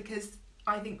 Because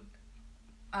I think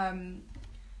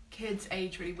kids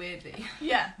age really weirdly.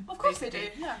 Yeah, of course they do.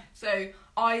 Basically. Yeah. So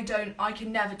I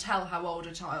can never tell how old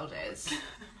a child is.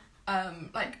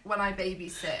 Like when I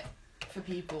babysit for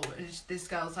people, and this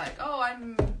girl's like, I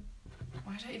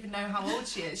don't even know how old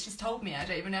she is. She's told me I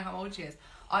don't even know how old she is.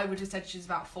 I would have said she's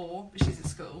about 4, but she's at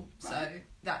school, so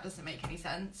that doesn't make any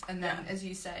sense. And then, as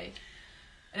you say,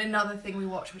 and another thing we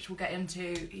watched, which we'll get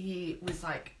into, he was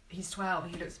like, he's 12,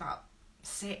 he looks about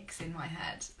 6 in my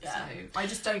head. Yeah. So I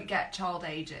just don't get child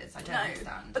ages. I don't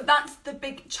understand. But that's the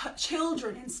big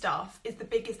children and stuff is the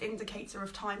biggest indicator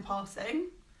of time passing,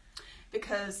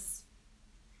 because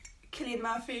Cillian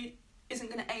Murphy isn't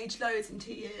going to age loads in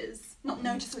 2 years. Not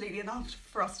noticeably enough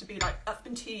for us to be like, that's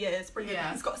been 2 years, brilliant.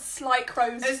 Yeah. He's got a slight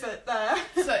crow's foot there.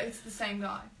 So it's the same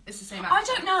guy. It's the same actor. I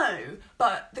don't know,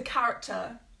 but the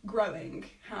character growing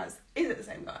is it the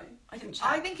same guy? I didn't check.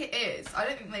 I think it is. I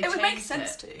don't think they it would make changed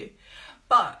sense it. to,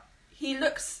 but he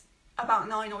looks about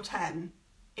 9 or 10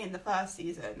 in the first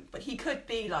season, but he could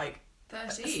be like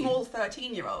 13. a small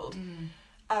 13-year-old.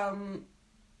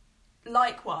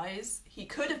 Likewise, he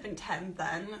could have been 10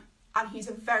 then, and he's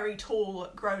a very tall,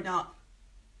 grown-up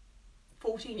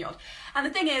 14-year-old. And the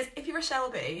thing is, if you're a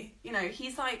Shelby, you know,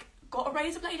 he's like got a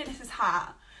razor blade in his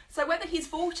hat. So whether he's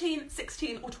 14,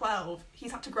 16 or 12,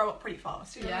 he's had to grow up pretty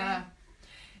fast. You know what I mean?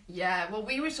 Yeah, well,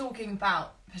 we were talking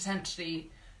about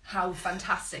potentially how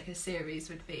fantastic a series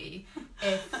would be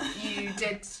if you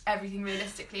did everything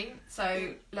realistically.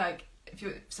 So, like, if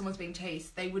someone's being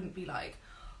chased, they wouldn't be like,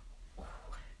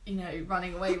 you know,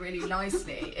 running away really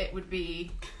nicely. It would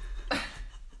be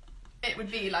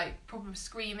like proper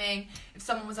screaming. If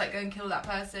someone was like, go and kill that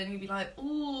person, you'd be like,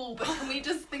 ooh, but can we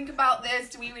just think about this?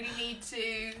 Do we really need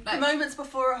to? Like, the moments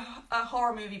before a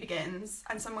horror movie begins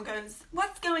and someone goes,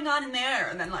 what's going on in there?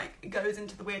 And then like it goes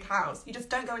into the weird house. You just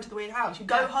don't go into the weird house. You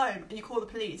go home and you call the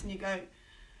police and you go.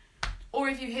 Or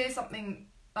if you hear something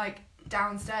like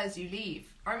downstairs, you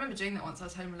leave. I remember doing that once. I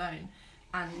was home alone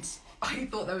and I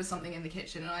thought there was something in the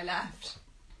kitchen and I left.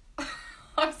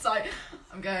 I was like,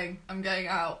 I'm going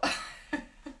out.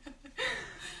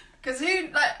 Because I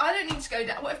don't need to go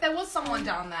down. What if there was someone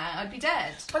down there? I'd be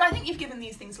dead. But I think you've given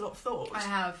these things a lot of thought. I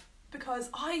have. Because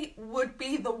I would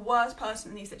be the worst person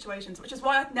in these situations, which is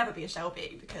why I'd never be a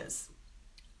Shelby, because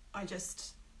I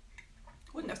just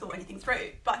wouldn't have thought anything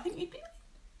through. But I think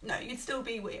you'd still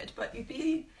be weird, but you'd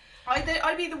be...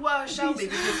 I'd be the worst Shelby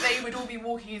because they would all be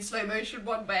walking in slow motion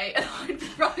one way and I'd be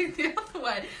running the other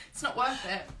way. It's not worth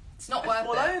it. It's not worth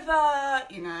fall it. over,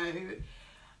 you know...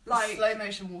 Like, slow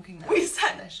motion walking there. We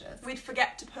said delicious. We'd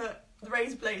forget to put the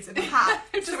razor blades in the hat,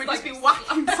 so we'd like just be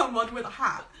whacking someone with a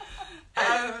hat.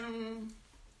 And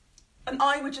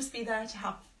I would just be there to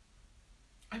have...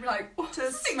 I'd be like,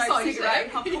 to smoke a cigarette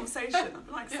and have a conversation. I'd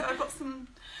be like, so I've got some...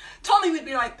 Tommy would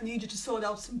be like, I need you to sort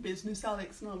out some business,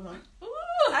 Alex. And I'd be like,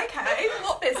 ooh, okay,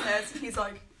 what business? And he's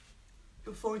like,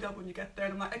 you'll find out when you get there.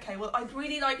 And I'm like, okay, well, I'd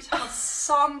really like to have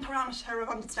some parameter of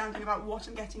understanding about what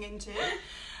I'm getting into.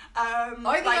 I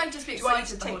think like, I'd just be do I need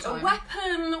excited to the whole take a time.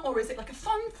 weapon, or is it like a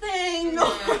fun thing?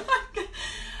 Yeah. And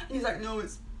he's like, no,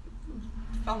 it's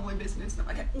family business. And I'm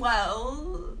like, okay,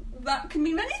 well, that can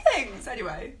mean many things.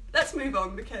 Anyway, let's move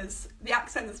on because the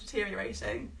accent is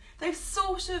deteriorating. They've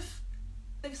sort of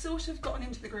gotten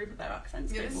into the groove of their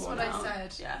accents. Yeah, this is what now. I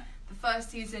said. Yeah. The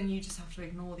first season, you just have to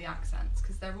ignore the accents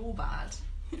because they're all bad.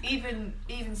 Even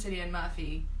Cillian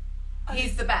Murphy,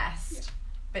 he's the best,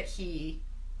 but he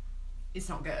is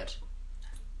not good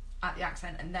at the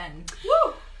accent. And then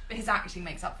But his acting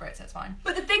makes up for it, so it's fine.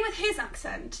 But the thing with his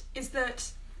accent is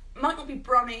that it might not be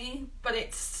Brummy, but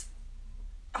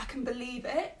I can believe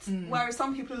it. Whereas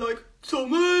some people are like,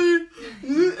 Tommy!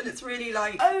 And it's really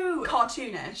like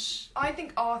cartoonish. I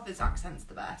think Arthur's accent's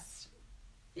the best.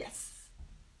 Yes.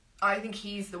 I think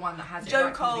he's the one that has it Joe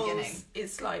right from the beginning. Cole's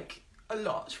is like a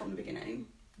lot from the beginning.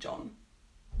 John.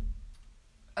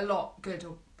 A lot, good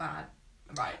or bad.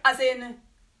 Right. As in,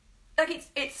 like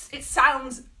it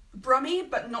sounds Brummy,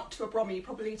 but not to a Brummy,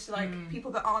 probably to like people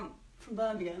that aren't from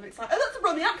Birmingham. It's like, oh, that's a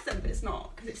Brummy accent, but it's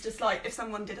not, because it's just like if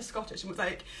someone did a Scottish and was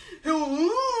like,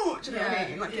 oh, do you know what I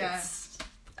mean? Like it's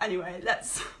anyway.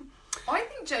 I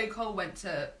think Joe Cole went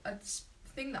to a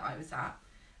thing that I was at.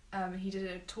 He did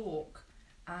a talk,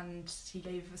 and he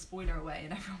gave a spoiler away,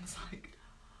 and everyone was like,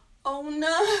 oh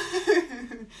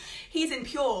no. He's in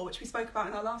Pure, which we spoke about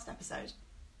in our last episode.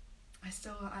 I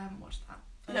haven't watched that.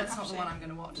 You That's don't not have the to. one I'm going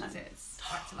to watch, No. is it? It's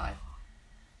Back to Life.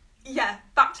 Yeah,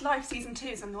 Back to Life season 2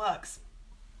 is in the works.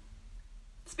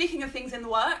 Speaking of things in the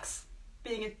works,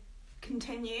 being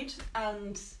continued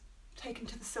and taken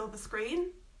to the silver screen,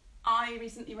 I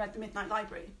recently read The Midnight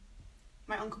Library.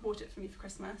 My uncle bought it for me for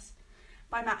Christmas,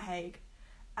 by Matt Haig,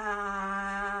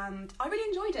 and I really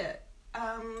enjoyed it.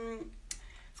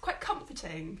 It's quite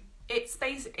comforting.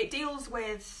 It deals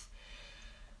with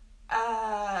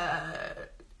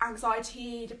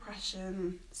anxiety,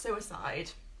 depression,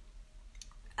 suicide,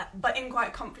 but in quite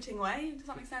a comforting way. Does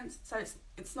that make sense? So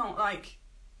it's not like,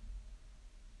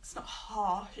 it's not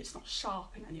harsh, it's not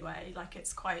sharp in any way. Like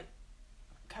it's quite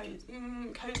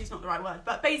cozy's not the right word,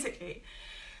 but basically,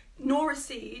 Nora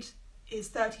Seed is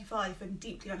 35 and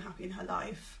deeply unhappy in her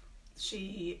life.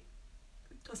 She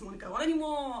doesn't want to go on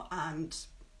anymore and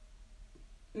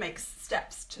makes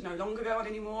steps to no longer go on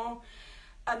anymore.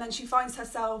 And then she finds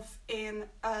herself in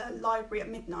a library at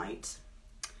midnight,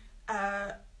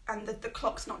 and the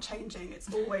clock's not changing.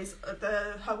 It's always,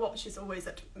 her watch is always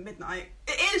at midnight.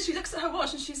 It is, she looks at her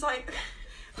watch and she's like,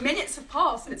 minutes have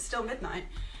passed and it's still midnight.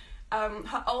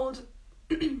 Her old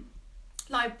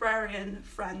librarian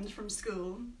friend from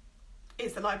school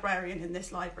is the librarian in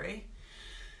this library.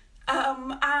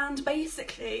 And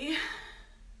basically,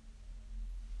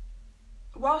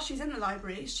 while she's in the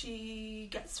library, she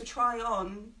gets to try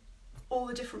on all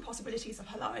the different possibilities of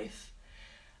her life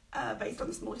based on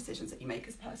the small decisions that you make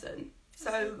as a person.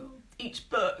 So each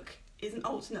book is an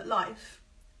alternate life.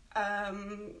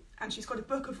 And she's got a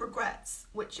book of regrets,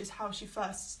 which is how she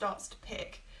first starts to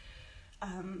pick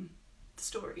the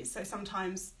stories. So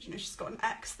sometimes, she's got an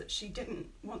ex that she didn't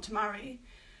want to marry.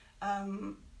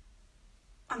 And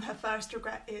her first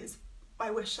regret is, I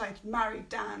wish I'd married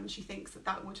Dan. She thinks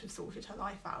that would have sorted her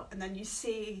life out. And then you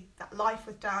see that life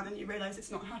with Dan and you realise it's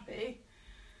not happy.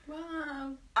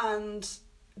 Wow. And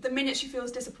the minute she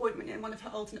feels disappointment in one of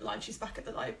her alternate lives, she's back at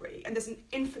the library. And there's an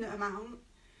infinite amount.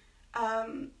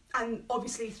 And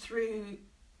obviously through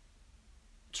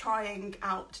trying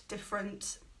out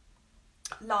different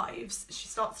lives, she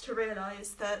starts to realise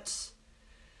that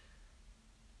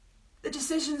the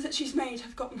decisions that she's made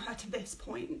have gotten her to this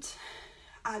point.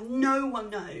 And no one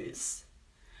knows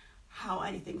how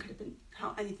anything could have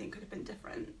been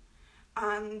different.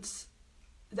 And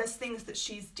there's things that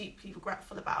she's deeply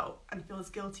regretful about and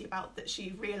feels guilty about that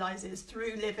she realises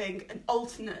through living an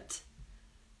alternate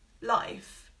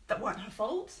life that weren't her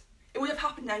fault. It would have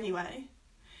happened anyway.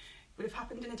 It would have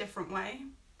happened in a different way.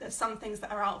 There's some things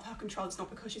that are out of her control. It's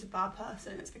not because she's a bad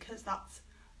person, it's because that's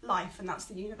life and that's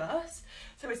the universe.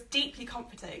 So it's deeply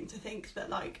comforting to think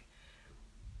that, like,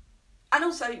 and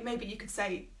also maybe you could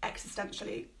say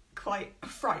existentially quite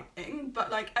frightening, but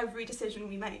like every decision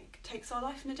we make takes our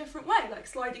life in a different way. Like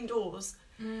sliding doors,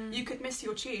 you could miss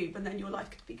your tube and then your life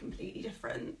could be completely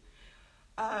different.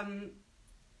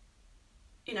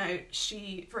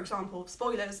 She, for example,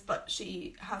 spoilers, but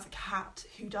she has a cat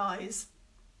who dies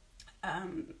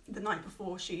the night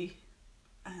before she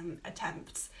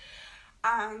attempts,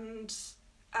 and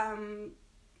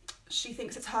she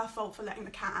thinks it's her fault for letting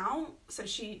the cat out. So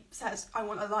she says, I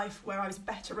want a life where I was a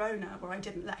better owner, where I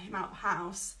didn't let him out of the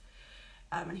house,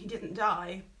 and he didn't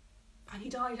die. And he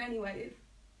died anyway,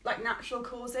 like natural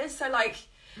causes. So like,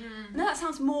 no, that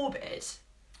sounds morbid.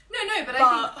 No, but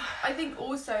I think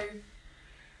also,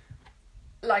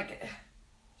 like,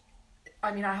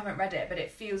 I mean, I haven't read it, but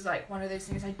it feels like one of those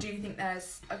things. I do think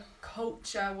there's a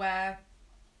culture where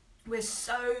we're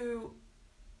so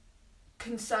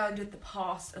concerned with the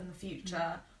past and the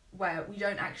future, where we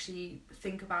don't actually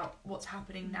think about what's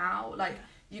happening now. Like,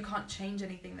 you can't change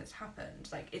anything that's happened.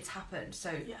 Like, it's happened,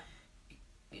 so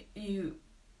you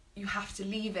have to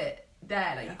leave it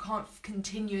there. Like, you can't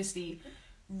continuously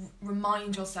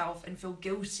remind yourself and feel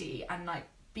guilty and like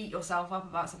beat yourself up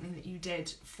about something that you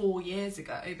did 4 years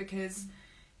ago, because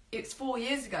it's 4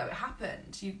 years ago it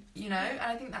happened, you know. And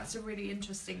I think that's a really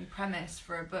interesting premise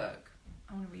for a book.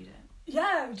 I want to read it.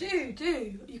 Yeah,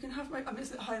 do. You can have my... I'm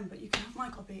just at home, but you can have my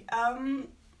copy.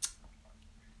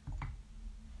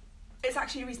 It's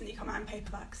actually recently come out in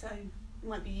paperback, so it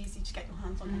might be easy to get your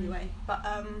hands on anyway. But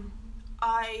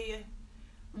I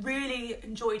really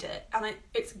enjoyed it, and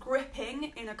it's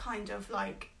gripping in a kind of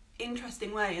like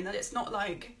interesting way, in that it's not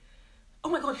like, oh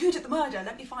my god, who did the murder?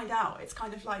 Let me find out. It's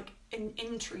kind of like an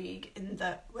intrigue in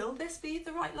that, will this be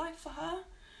the right life for her?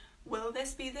 Will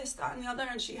this be this, that and the other?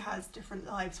 And she has different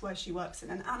lives, where she works in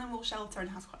an animal shelter and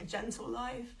has quite a gentle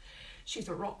life. She's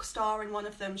a rock star in one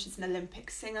of them. She's an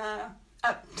Olympic swimmer.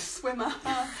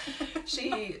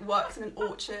 She works in an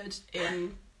orchard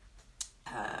in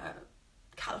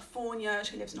California.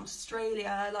 She lives in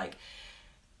Australia.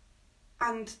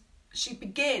 And she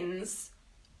begins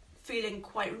feeling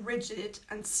quite rigid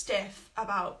and stiff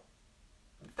about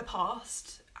the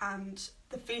past and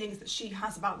the feelings that she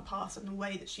has about the past and the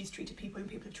way that she's treated people and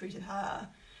people have treated her.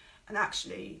 And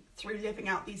actually, through living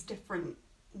out these different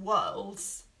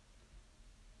worlds,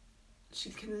 she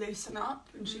can loosen up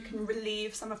and she can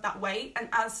relieve some of that weight. And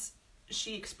as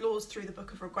she explores through the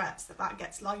Book of Regrets, that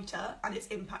gets lighter and its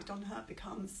impact on her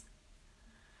becomes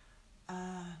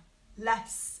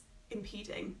less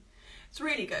impeding. It's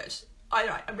really good.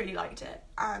 I really liked it,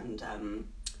 and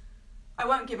I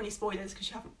won't give any spoilers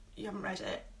because you haven't read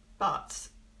it, but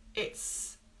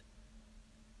it's...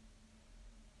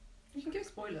 You can give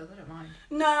spoilers, I don't mind.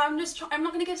 No, I'm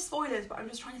not going to give spoilers, but I'm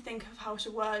just trying to think of how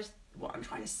to word what I'm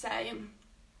trying to say.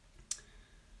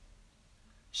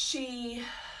 She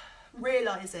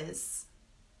realises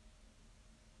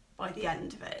by the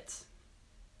end of it,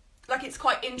 like, it's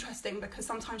quite interesting because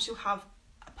sometimes she'll have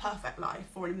a perfect life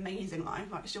or an amazing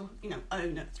life, like she'll,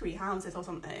 own 3 houses or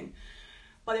something,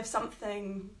 but if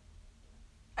something...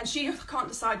 And she can't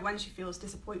decide when she feels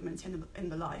disappointment in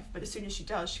the life, but as soon as she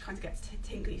does, she kind of gets a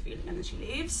tingly feeling and then she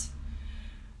leaves.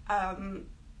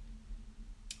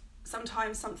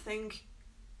 Sometimes something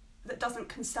that doesn't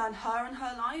concern her and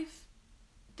her life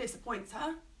disappoints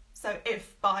her. So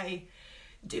if by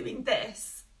doing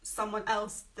this, someone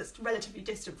else that's relatively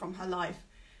distant from her life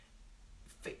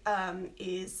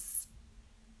is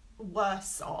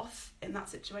worse off in that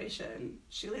situation,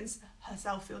 she'll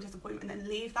herself feel disappointment and then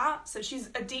leave that. So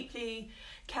she's a deeply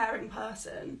caring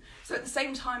person. So at the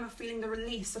same time of feeling the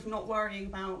release of not worrying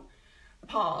about the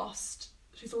past,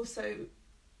 she's also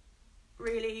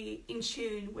really in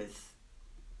tune with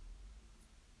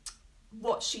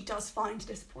what she does find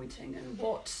disappointing and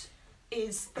what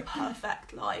is the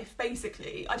perfect life,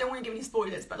 basically. I don't want to give any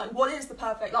spoilers, but like, what is the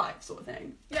perfect life, sort of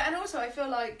thing. Yeah, and also I feel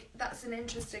like that's an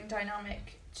interesting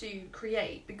dynamic to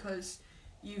create, because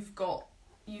you've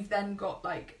then got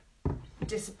like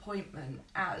disappointment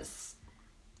as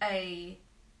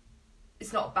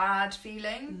it's not a bad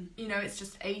feeling, it's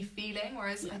just a feeling,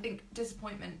 whereas I think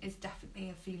disappointment is definitely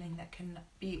a feeling that can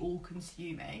be all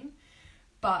consuming.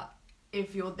 But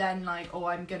if you're then like,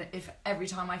 if every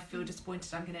time I feel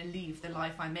disappointed I'm gonna leave the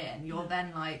life I'm in, you're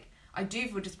then like, I do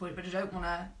feel disappointed but I don't want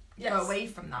to go away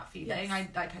from that feeling. I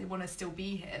want to still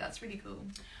be here. That's really cool.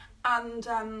 And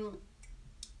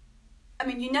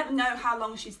you never know how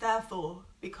long she's there for,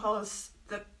 because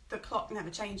the clock never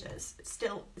changes.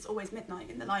 It's always midnight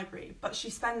in the library, but she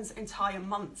spends entire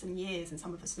months and years in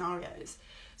some of the scenarios.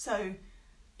 So,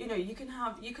 you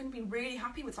can be really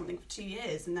happy with something for 2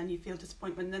 years and then you feel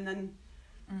disappointment, and then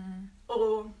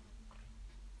or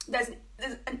there's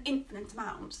an infinite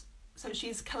amount. So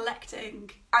she's collecting,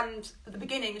 and at the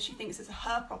beginning she thinks it's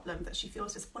her problem that she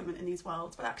feels disappointment in these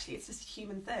worlds, but actually it's just a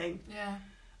human thing. Yeah.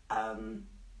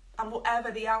 And whatever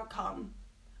the outcome,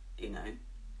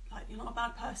 like, you're not a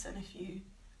bad person if you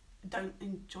don't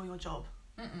enjoy your job.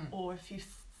 Or if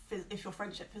your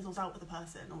friendship fizzles out with a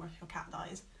person, or if your cat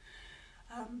dies.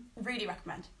 Really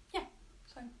recommend. Yeah.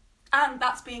 So, and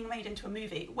that's being made into a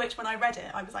movie, which when I read it,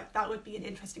 I was like, that would be an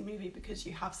interesting movie, because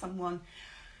you have someone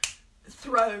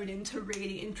thrown into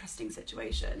really interesting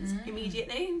situations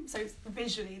immediately. So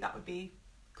visually, that would be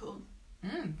cool.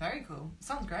 Very cool.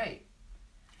 Sounds great.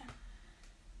 Yeah.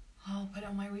 I'll put it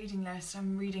on my reading list.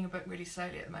 I'm reading a book really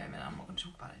slowly at the moment. I'm not going to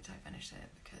talk about it until I finish it,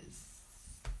 because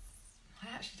I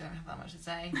actually don't have that much to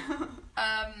say.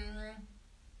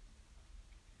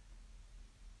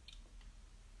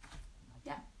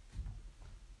 Yeah.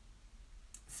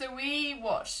 So we've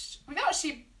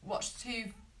actually watched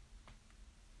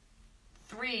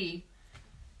 3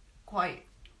 quite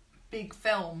big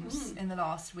films in the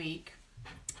last week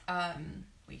and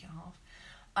a half.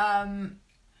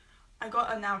 I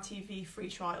got a Now TV free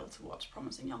trial to watch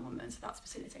Promising Young Woman, so that's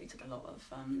facilitated a lot of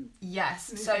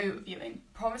Yes, movie so viewing.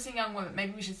 Promising Young Women,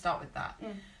 maybe we should start with that.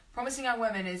 Mm. Promising Young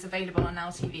Women is available on Now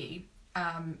TV.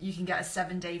 You can get a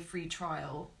 7-day free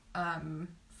trial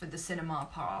for the cinema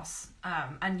pass,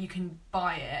 and you can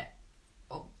buy it,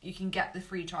 or you can get the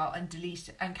free trial and delete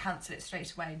it and cancel it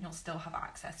straight away, and you'll still have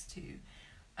access to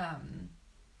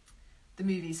the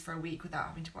movies for a week without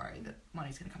having to worry that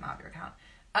money's going to come out of your account.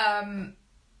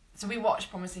 So we watched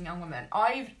Promising Young Woman.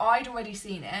 I'd already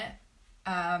seen it,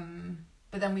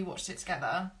 but then we watched it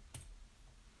together.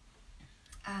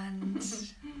 And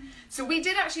so we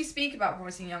did actually speak about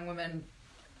Promising Young Woman.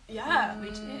 Yeah, we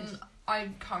did. I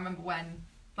can't remember when,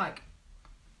 like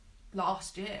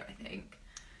last year, I think.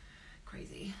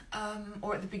 Crazy.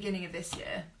 Or at the beginning of this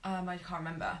year. I can't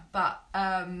remember. But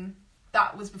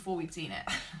that was before we'd seen it.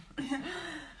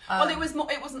 Well, it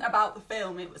wasn't about the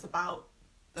film, it was about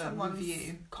someone's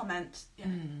review. Comment.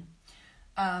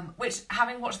 Yeah. Which,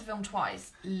 having watched the film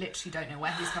twice, literally don't know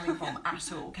where he's coming from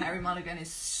at all. Carey Mulligan is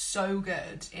so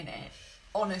good in it.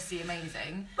 Honestly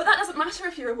amazing. But that doesn't matter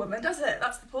if you're a woman, does it?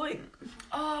 That's the point.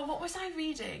 Oh, what was I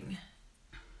reading?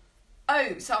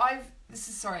 Oh, so this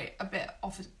is, sorry, a bit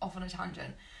off on a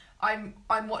tangent. I'm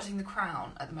watching The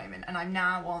Crown at the moment, and I'm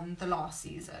now on the last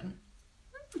season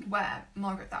where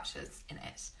Margaret Thatcher's in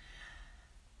it.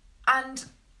 And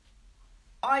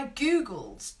I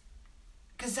googled,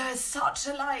 because there's such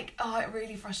a it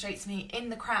really frustrates me, in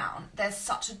The Crown there's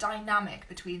such a dynamic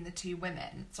between the two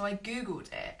women, so I googled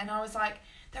it and I was like,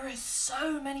 there are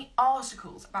so many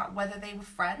articles about whether they were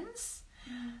friends.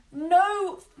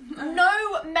 No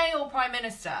male prime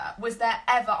minister was there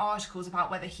ever articles about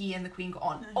whether he and the Queen got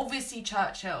on. No. Obviously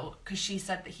Churchill, because she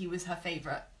said that he was her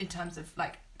favourite in terms of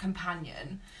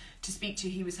companion to speak to,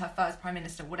 he was her first prime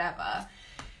minister, whatever.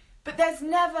 But there's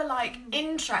never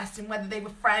interest in whether they were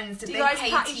friends. Did they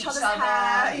hate each other?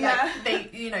 Hair? Yeah.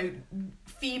 They,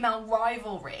 female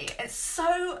rivalry. It's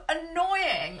so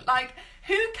annoying.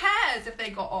 Who cares if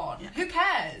they got on? Yeah. Who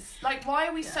cares? Why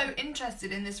are we so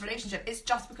interested in this relationship? It's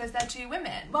just because they're two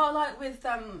women. Well, with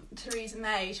Theresa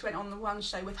May, she went on the One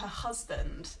show with her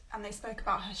husband, and they spoke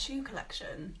about her shoe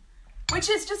collection,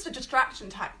 which is just a distraction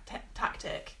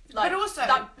tactic. But also,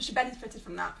 she benefited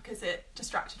from that because it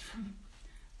distracted from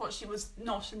what she was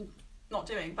not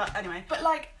doing. But anyway. But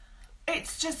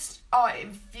it's just, it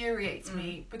infuriates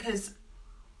me because,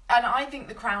 and I think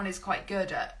The Crown is quite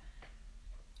good at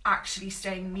actually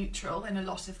staying neutral in a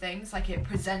lot of things. It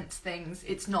presents things,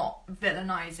 it's not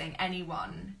villainising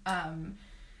anyone.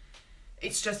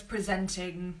 It's just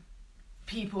presenting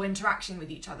people interacting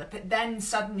with each other. But then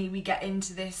suddenly we get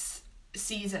into this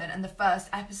season and the first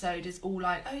episode is all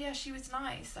oh yeah, she was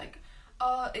nice.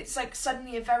 It's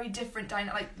suddenly a very different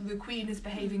dynamic. The Queen is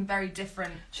behaving very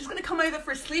different. She's going to come over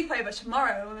for a sleepover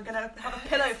tomorrow and we're going to have a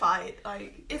pillow fight.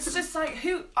 It's just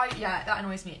yeah, that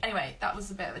annoys me. Anyway, that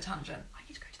was a bit of a tangent. I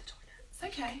need to go to the toilet. It's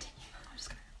okay. Continue. I'm just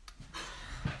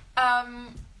going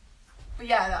to... But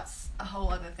yeah, that's a whole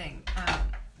other thing.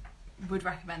 Would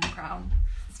recommend The Crown.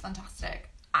 It's fantastic.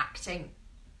 Acting.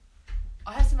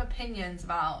 I have some opinions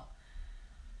about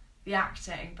the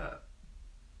acting, but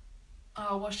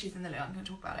while she's in the loop, I'm going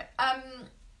to talk about it.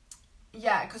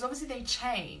 Yeah, because obviously they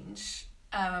change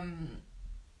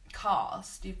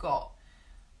cast. You've got,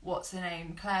 what's her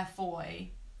name, Claire Foy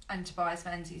and Tobias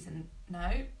Menzies, and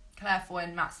Claire Foy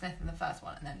and Matt Smith in the first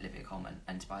one, and then Olivia Colman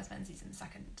and Tobias Menzies in the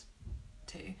second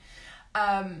two.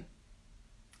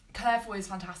 Claire Foy is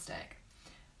fantastic.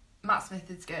 Matt Smith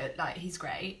is good, he's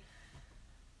great.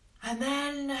 And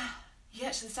then you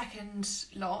get to the second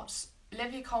lot.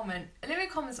 Olivia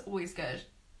Colman's always good.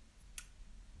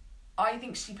 I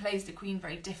think she plays the Queen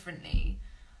very differently.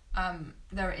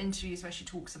 There are interviews where she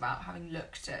talks about having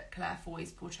looked at Claire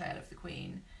Foy's portrayal of the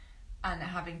Queen and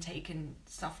having taken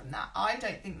stuff from that. I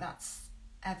don't think that's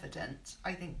evident.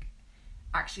 I think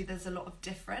actually there's a lot of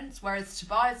difference, whereas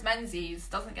Tobias Menzies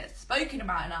doesn't get spoken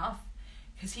about enough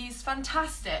because he's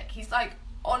fantastic. He's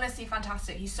honestly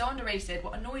fantastic. He's so underrated.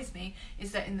 What annoys me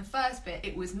is that in the first bit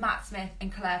it was Matt Smith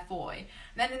and Claire Foy,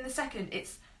 and then in the second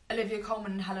it's Olivia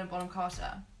Colman and Helena Bonham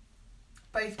Carter,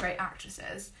 both great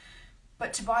actresses,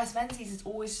 but Tobias Menzies is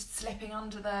always just slipping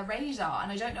under the radar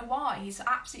and I don't know why. He's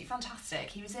absolutely fantastic.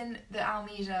 He was in the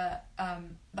Almeida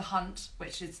The Hunt,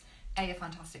 which is A, a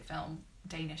fantastic film,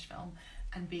 Danish film,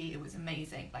 and B, it was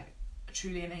amazing, a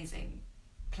truly amazing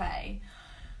play.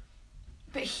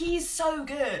 But he's so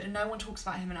good and no one talks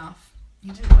about him enough.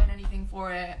 He didn't win anything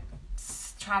for it.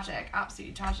 It's tragic,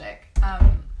 absolutely tragic.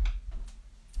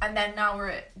 And then now we're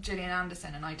at Gillian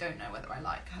Anderson, and I don't know whether I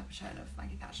like her portrayal of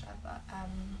Maggie Thatcher, but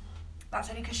that's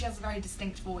only because she has a very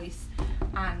distinct voice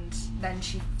and then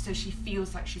she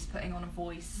feels like she's putting on a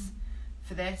voice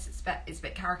for this. It's a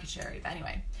bit caricature, but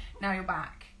anyway, now you're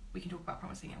back. We can talk about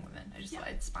Promising Young Women. I just thought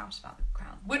I'd spout about The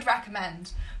Crown. Would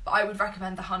recommend, but I would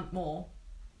recommend The Hunt more.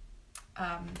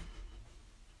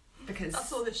 Because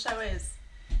that's all this show is,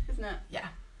 isn't it? Yeah.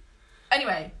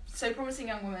 Anyway, so Promising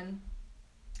Young Woman.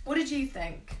 What did you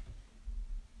think?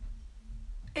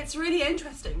 It's really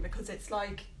interesting because it's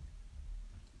like,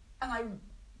 and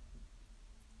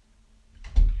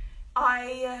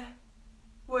I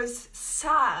was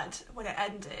sad when it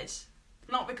ended.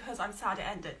 Not because I'm sad it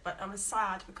ended, but I was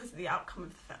sad because of the outcome of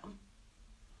the film.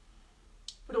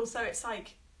 But also it's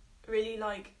like really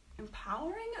like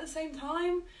empowering at the same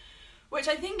time, which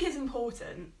I think is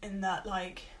important in that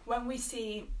like when we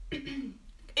see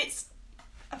it's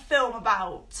a film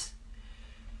about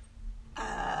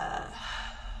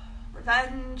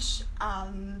revenge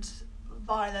and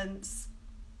violence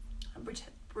and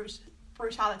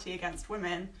brutality against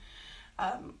women,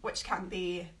 which can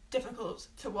be difficult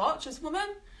to watch as a woman,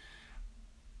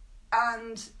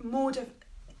 and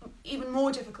even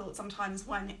more difficult sometimes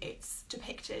when it's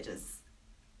depicted as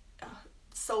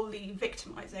solely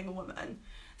victimising a woman.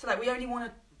 So like we only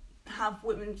want to have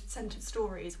women-centred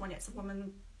stories when it's a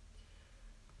woman.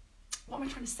 What am I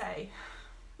trying to say?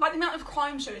 Like the amount of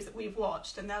crime shows that we've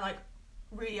watched and they're like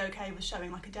really okay with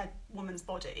showing like a dead woman's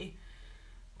body,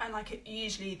 and like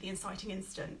usually the inciting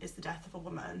incident is the death of a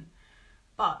woman,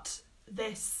 but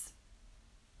this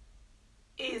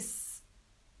is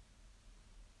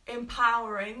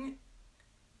empowering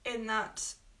in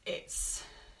that it's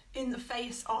in the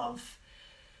face of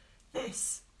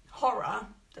this horror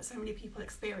that so many people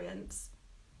experience.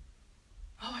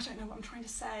 Oh, I don't know what I'm trying to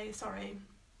say, sorry.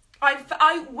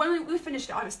 When we finished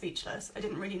it, I was speechless. I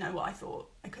didn't really know what I thought.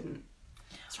 I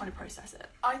was trying to process it.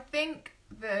 I think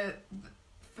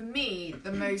for me,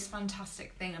 the most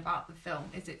fantastic thing about the film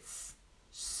is it's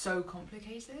so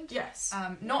complicated. Yes.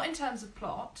 Not in terms of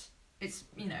plot. It's,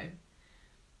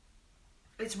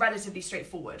 it's relatively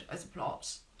straightforward as a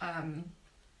plot.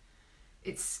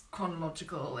 It's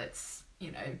chronological. It's,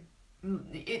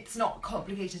 it's not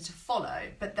complicated to follow,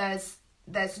 but there's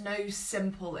no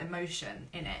simple emotion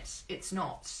in it. It's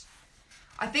not.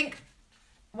 I think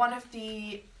one of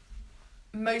the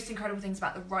most incredible things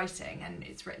about the writing, and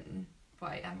it's written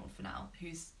by Emerald Fennell,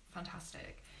 who's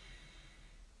fantastic.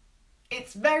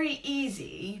 It's very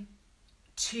easy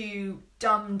to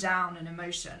dumb down an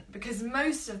emotion, because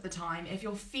most of the time, if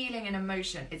you're feeling an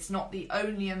emotion, it's not the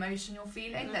only emotion you're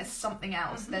feeling. Mm-hmm. There's something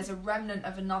else. Mm-hmm. There's a remnant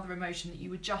of another emotion that you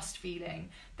were just feeling.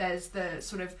 There's the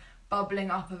sort of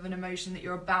bubbling up of an emotion that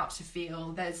you're about to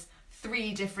feel. There's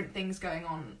 3 different things going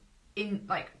on in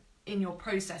your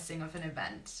processing of an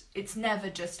event. It's never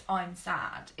just I'm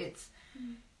sad. It's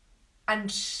and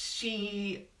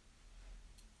she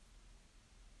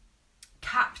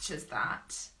captures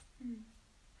that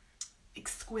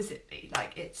exquisitely.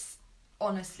 Like, it's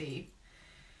honestly,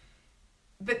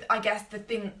 but I guess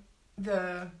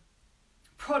the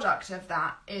product of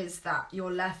that is that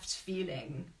you're left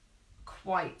feeling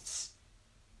quite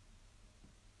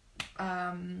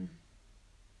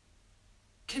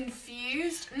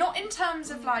confused, not in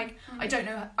terms of like I don't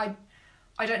know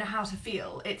how to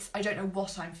feel. It's I don't know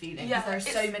what I'm feeling, because there are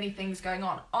so many things going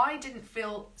on. I didn't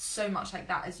feel so much like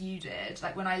that as you did.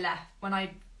 Like when I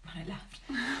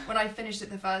finished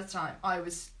it the first time, I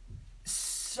was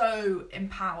so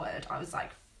empowered. I was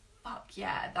like, fuck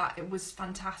yeah, that it was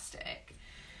fantastic.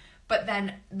 But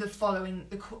then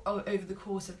over the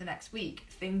course of the next week,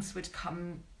 things would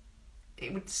come.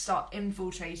 It would start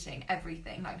infiltrating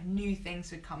everything. Like new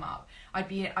things would come up. I'd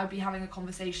be having a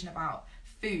conversation about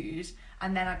food,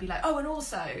 and then I'd be like, oh, and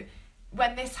also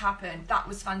when this happened, that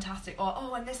was fantastic. Or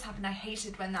oh, when this happened, I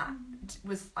hated when that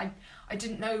was. I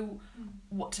didn't know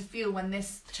what to feel when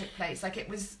this took place. Like it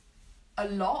was a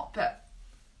lot, but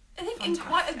I think fantastic. In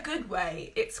quite a good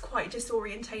way, it's quite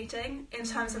disorientating in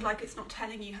terms of like it's not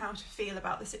telling you how to feel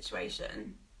about the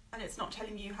situation, and it's not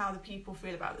telling you how the people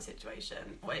feel about the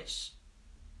situation, which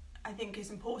I think is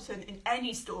important in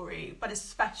any story, but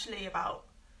especially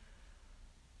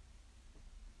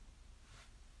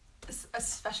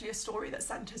a story that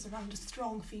centres around a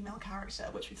strong female character,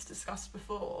 which we've discussed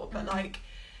before, but like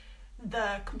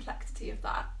the complexity of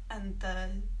that and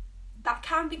that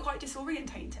can be quite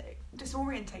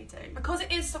disorientating because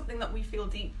it is something that we feel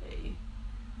deeply,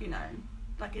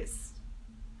 like it's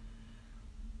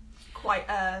quite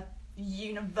a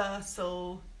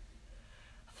universal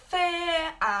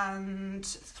fear and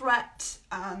threat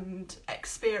and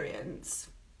experience.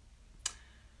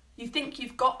 You think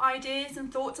you've got ideas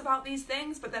and thoughts about these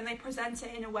things, but then they present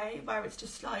it in a way where it's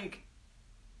just like...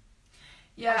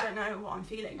 Yeah. I don't know what I'm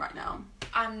feeling right now.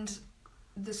 And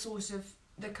the sort of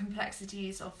the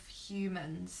complexities of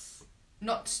humans,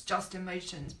 not just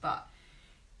emotions, but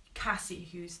Cassie,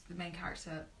 who's the main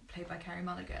character played by Carey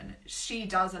Mulligan, she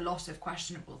does a lot of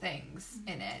questionable things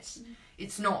in it.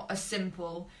 It's not a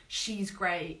simple, she's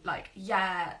great, like,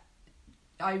 yeah,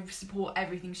 I support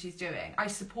everything she's doing. I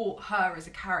support her as a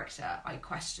character. I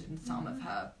question some of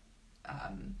her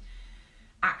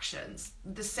actions.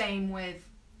 The same with,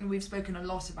 we've spoken a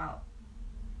lot about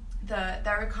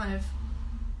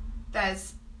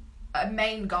there's a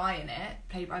main guy in it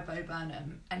played by Bo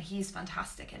Burnham, and he's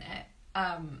fantastic in it.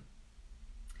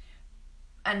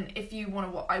 And if you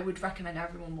want to I would recommend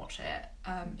everyone watch it.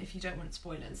 If you don't want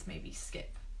spoilers, maybe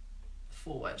skip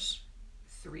forward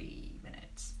 3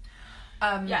 minutes.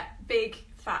 Yeah, big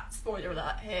fat spoiler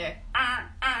alert here.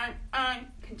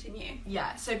 Continue.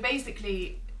 Yeah, so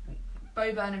basically,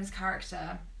 Bo Burnham's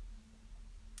character,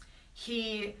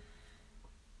 he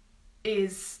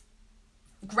is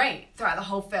great throughout the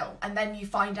whole film, and then you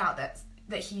find out that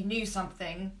he knew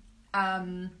something,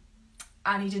 and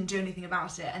he didn't do anything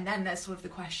about it. And then there's sort of the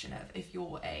question of, if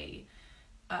you're a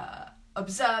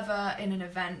observer in an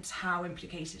event, how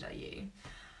implicated are you?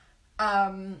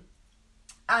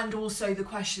 And also the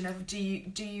question of, do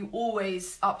you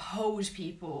always uphold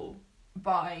people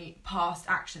by past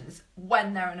actions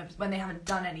when they haven't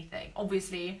done anything?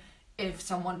 Obviously, if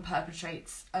someone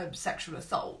perpetrates a sexual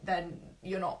assault, then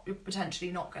you're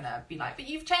potentially not gonna be like, but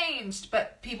you've changed.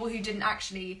 But people who didn't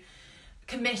actually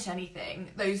commit anything,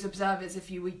 those observers,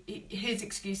 his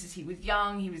excuse is he was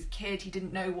young, he was a kid, he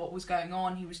didn't know what was going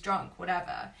on, he was drunk,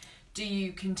 whatever. Do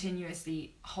you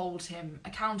continuously hold him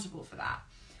accountable for that?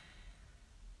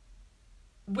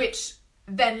 Which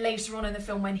then later on in the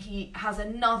film, when he has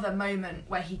another moment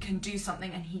where he can do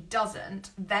something and he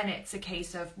doesn't, then it's a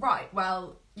case of, right,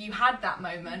 well, you had that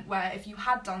moment where if you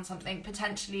had done something,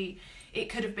 potentially it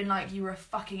could have been like, you were a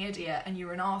fucking idiot and you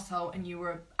were an arsehole and you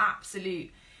were an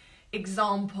absolute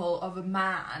example of a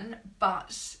man,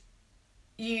 but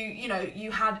you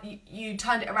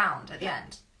turned it around at the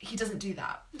end. He doesn't do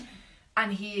that.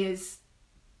 And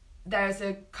there's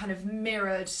a kind of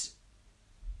mirrored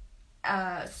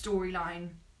storyline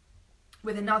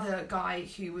with another guy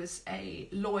who was a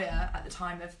lawyer at the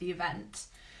time of the event,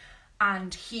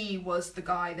 and he was the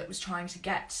guy that was trying to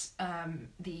get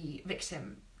the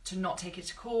victim to not take it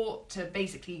to court, to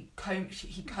basically combed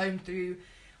through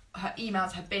her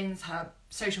emails, her bins, her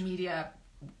social media,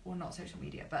 well, not social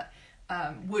media, but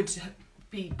would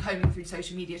be combing through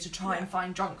social media to try and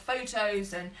find drunk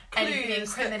photos and anything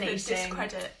incriminating,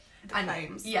 discredit the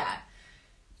claims. Yeah,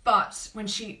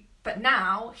 but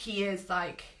now he is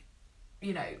like,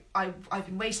 I've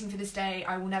been waiting for this day.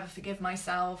 I will never forgive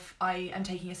myself. I am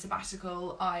taking a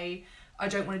sabbatical. I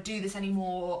don't want to do this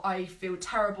anymore. I feel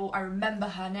terrible. I remember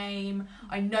her name.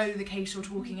 I know the case you're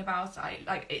talking about.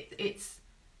 It's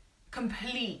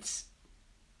complete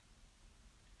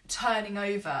turning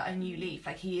over a new leaf.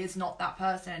 Like, he is not that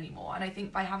person anymore. And I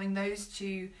think by having those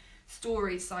two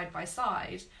stories side by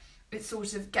side, it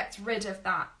sort of gets rid of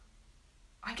that,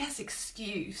 I guess,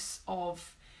 excuse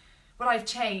of, well, I've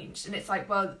changed. And it's like,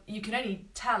 well, you can only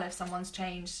tell if someone's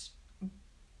changed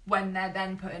when they're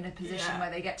then put in a position where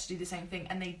they get to do the same thing,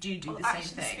 and they do the same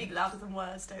actions thing. Speak louder than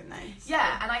words, don't they? So.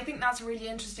 Yeah, and I think that's really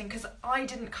interesting, because I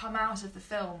didn't come out of the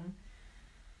film.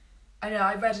 I know,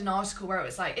 I read an article where it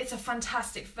was like, it's a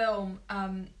fantastic film,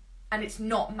 and it's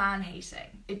not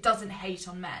man-hating. It doesn't hate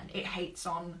on men. It hates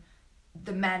on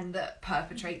the men that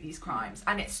perpetrate these crimes.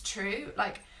 And it's true.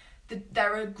 Like,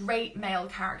 there are great male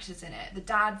characters in it. The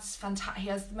dad's fantastic. He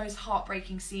has the most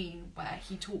heartbreaking scene where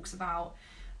he talks about,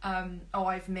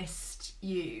 I've missed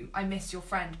you. I miss your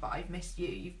friend, but I've missed you.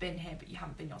 You've been here, but you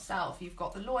haven't been yourself. You've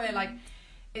got the lawyer. Like,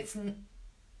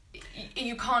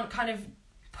 you can't kind of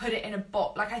put it in a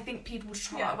box. Like, I think people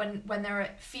try when there are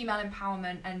female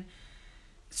empowerment and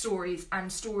stories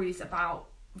about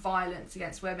violence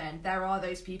against women, there are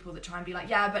those people that try and be like,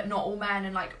 yeah, but not all men,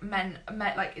 and like men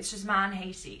like, it's just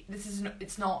man-hatey.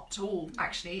 It's not at all,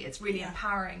 actually. It's really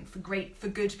empowering for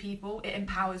good people. It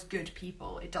empowers good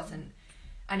people. It doesn't,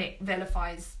 and it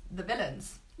vilifies the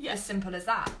villains. As simple as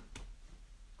that.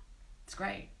 It's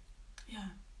great. Yeah,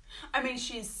 I mean,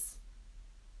 she's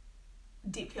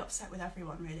deeply upset with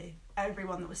everyone, really.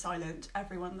 Everyone that was silent,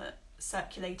 everyone that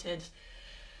circulated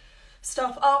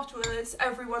stuff afterwards,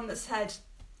 everyone that said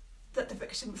that the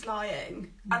victim was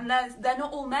lying. And they're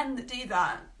not all men that do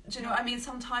that. Do you know what I mean?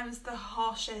 Sometimes the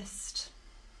harshest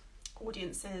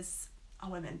audiences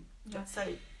are women. Yeah. So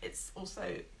it's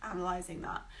also analysing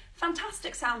that.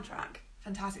 Fantastic soundtrack.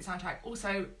 fantastic soundtrack.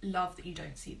 Also, love that you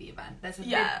don't see the event. There's a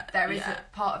Yeah,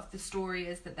 a part of the story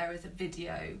is that there is a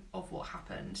video of what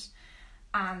happened,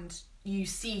 and you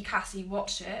see Cassie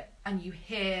watch it, and you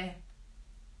hear,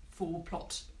 for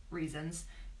plot reasons,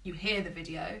 you hear the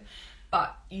video,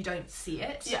 but you don't see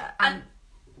it. Yeah, and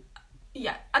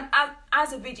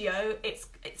as a video, it's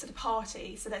at a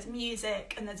party, so there's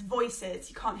music and there's voices.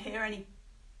 You can't hear any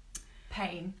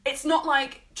pain. It's not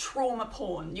like trauma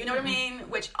porn, you know what I mean?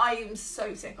 Which I am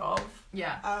so sick of.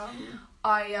 Yeah.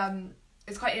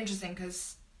 It's quite interesting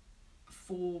because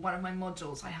for one of my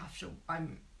modules, I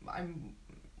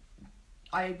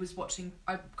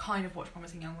kind of watched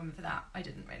Promising Young Women for that. I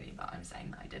didn't really, but I'm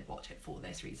saying that I did watch it for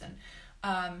this reason.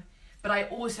 But I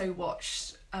also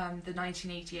watched the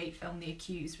 1988 film The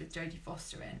Accused with Jodie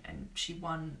Foster in, and she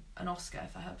won an Oscar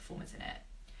for her performance in it.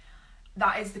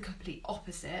 That is the complete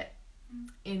opposite,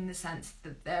 in the sense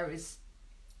that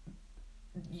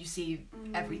you see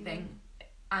everything,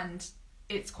 and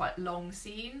it's quite a long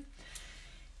scene.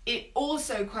 It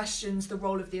also questions the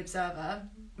role of the observer,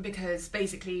 because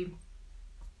basically,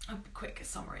 a quick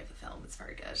summary of the film, it's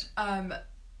very good.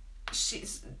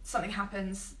 Something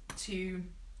happens to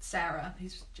Sarah,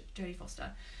 who's Jodie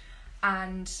Foster,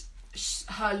 and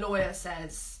her lawyer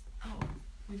says, oh,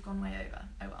 we've gone way over,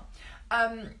 oh well.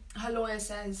 Her lawyer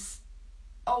says,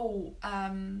 do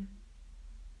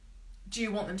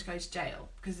you want them to go to jail?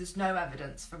 Because there's no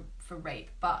evidence for rape,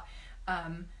 but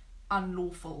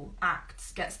unlawful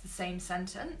acts gets the same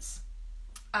sentence.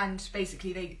 And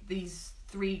basically these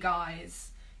 3 guys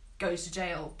go to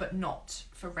jail, but not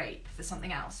for rape, for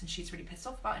something else, and she's really pissed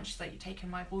off about it, and she's like, you're taking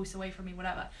my voice away from me,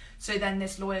 whatever. So then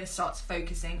this lawyer starts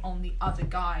focusing on the other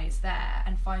guys there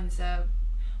and finds a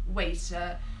way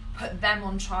to put them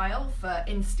on trial for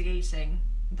instigating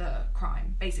the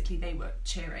crime. Basically, they were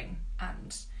cheering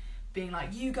and being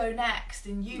like, you go next,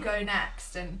 and you go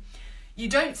next, and you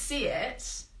don't see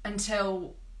it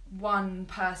until one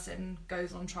person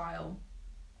goes on trial.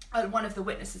 One of the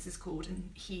witnesses is called, and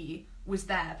he was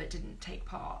there but didn't take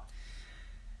part.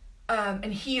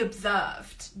 And he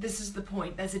observed. This is the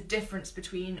point. There's a difference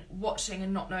between watching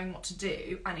and not knowing what to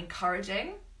do and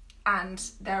encouraging. And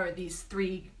there are these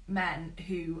 3 men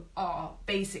who are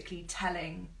basically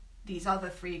telling these other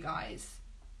 3 guys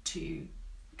to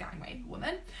gang rape a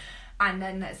woman. And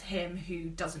then there's him who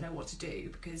doesn't know what to do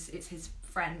because it's his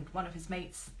friend, one of his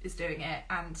mates is doing it,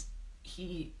 and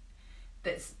he's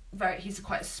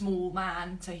quite a small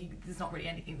man, so there's not really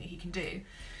anything that he can do.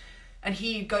 And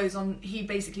he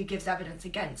basically gives evidence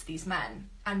against these men,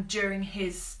 and during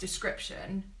his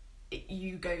description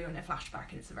you go on a flashback,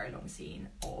 and it's a very long scene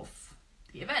of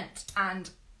the event. And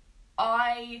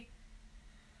I,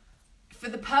 for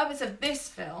the purpose of this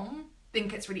film,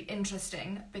 think it's really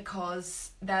interesting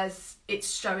because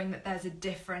it's showing that there's a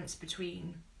difference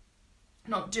between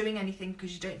not doing anything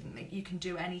because you don't think that you can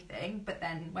do anything, but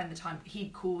then when the time he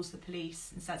calls the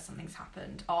police and says something's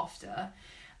happened after,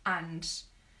 and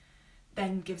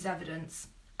then gives evidence,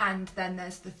 and then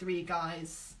there's the 3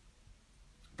 guys,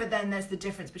 but then there's the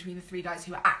difference between the 3 guys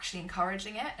who are actually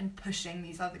encouraging it and pushing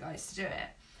these other guys to do it.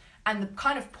 And the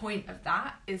kind of point of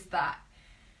that is that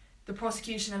the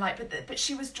prosecution are like, but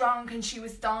she was drunk and she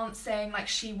was dancing, like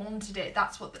she wanted it.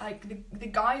 That's what, like, the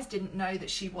guys didn't know that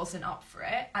she wasn't up for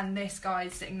it, and this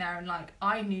guy's sitting there and like,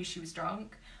 I knew she was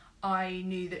drunk, I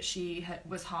knew that she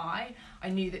was high, I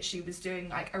knew that she was doing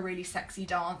like a really sexy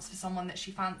dance for someone that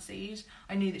she fancied,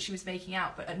 I knew that she was making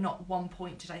out, but at not one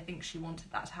point did I think she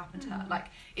wanted that to happen to her. Like,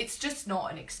 it's just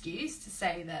not an excuse to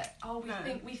say that,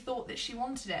 we thought that she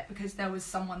wanted it, because there was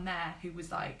someone there who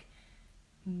was like,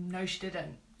 no, she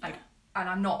didn't. Like, and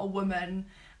I'm not a woman,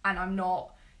 and I'm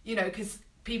not, because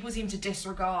people seem to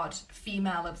disregard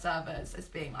female observers as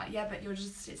being like, yeah, but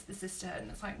it's the sisterhood.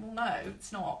 And it's like, well, no,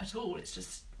 it's not at all. It's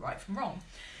just right from wrong.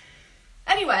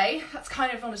 Anyway, that's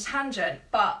kind of on a tangent,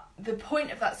 but the point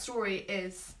of that story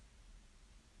is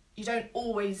you don't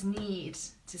always need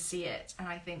to see it. And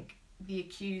I think The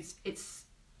Accused, it's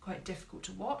quite difficult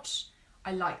to watch.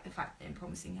 I like the fact that in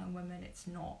Promising Young Women, it's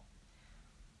not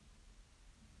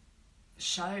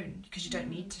shown, because you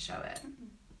don't need to show it.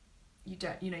 You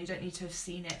don't need to have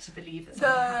seen it to believe that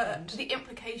something happened. The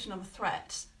implication of a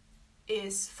threat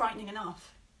is frightening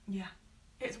enough. Yeah,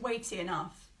 it's weighty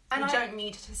enough. And we don't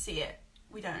need to see it.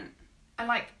 We don't. And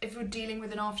like, if you're dealing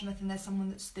with an aftermath and there's someone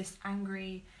that's this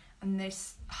angry and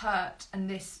this hurt and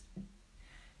this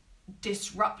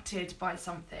disrupted by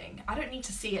something, I don't need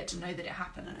to see it to know that it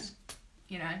happened.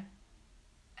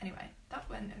 Anyway, that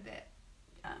went a bit.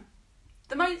 Yeah.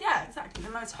 The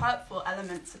most hurtful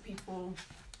elements of people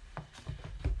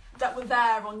that were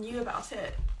there or knew about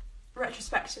it,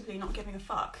 retrospectively not giving a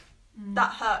fuck.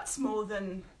 that hurts more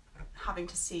than having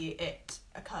to see it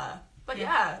occur. But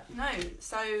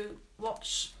so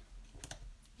watch,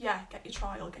 get your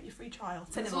trial, get your free trial.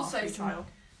 Cinema free trial.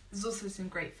 There's also some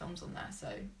great films on there, so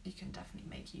you can definitely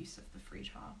make use of the free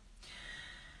trial.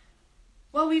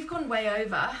 Well, we've gone way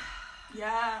over.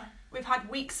 Yeah, we've had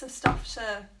weeks of stuff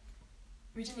to...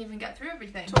 We didn't even get through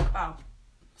everything. Talk about.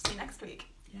 See you next week.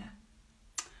 Yeah.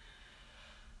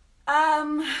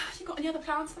 You got any other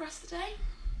plans for the rest of the day?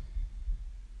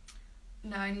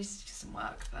 No, I need to do some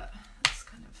work, but that's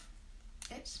kind of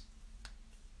it.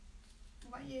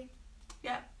 What about you?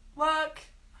 Yeah, work.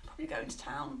 I'll probably go into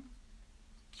town.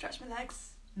 Stretch my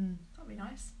legs. That'd be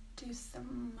nice. Do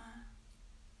some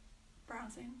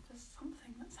browsing for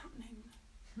something that's happening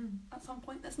at some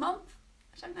point this month.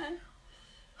 I don't know.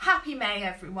 Happy May,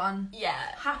 everyone.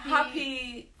 Yeah.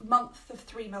 Happy month of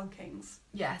 3 milkings.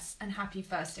 Yes, and happy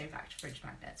first day back to Fridge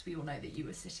Magnets. We all know that you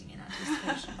were sitting in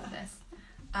anticipation for this.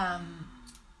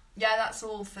 That's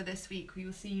all for this week. We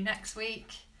will see you next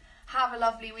week. Have a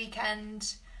lovely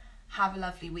weekend. Have a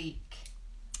lovely week.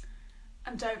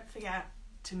 And don't forget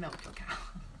to milk your cow.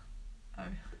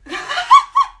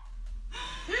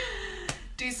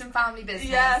 Do some family business.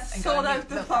 Yes, and sort out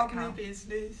the milk family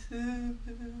business.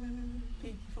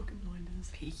 Peaky fucking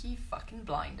blinders. Peaky fucking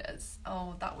blinders.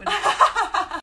 Oh, that would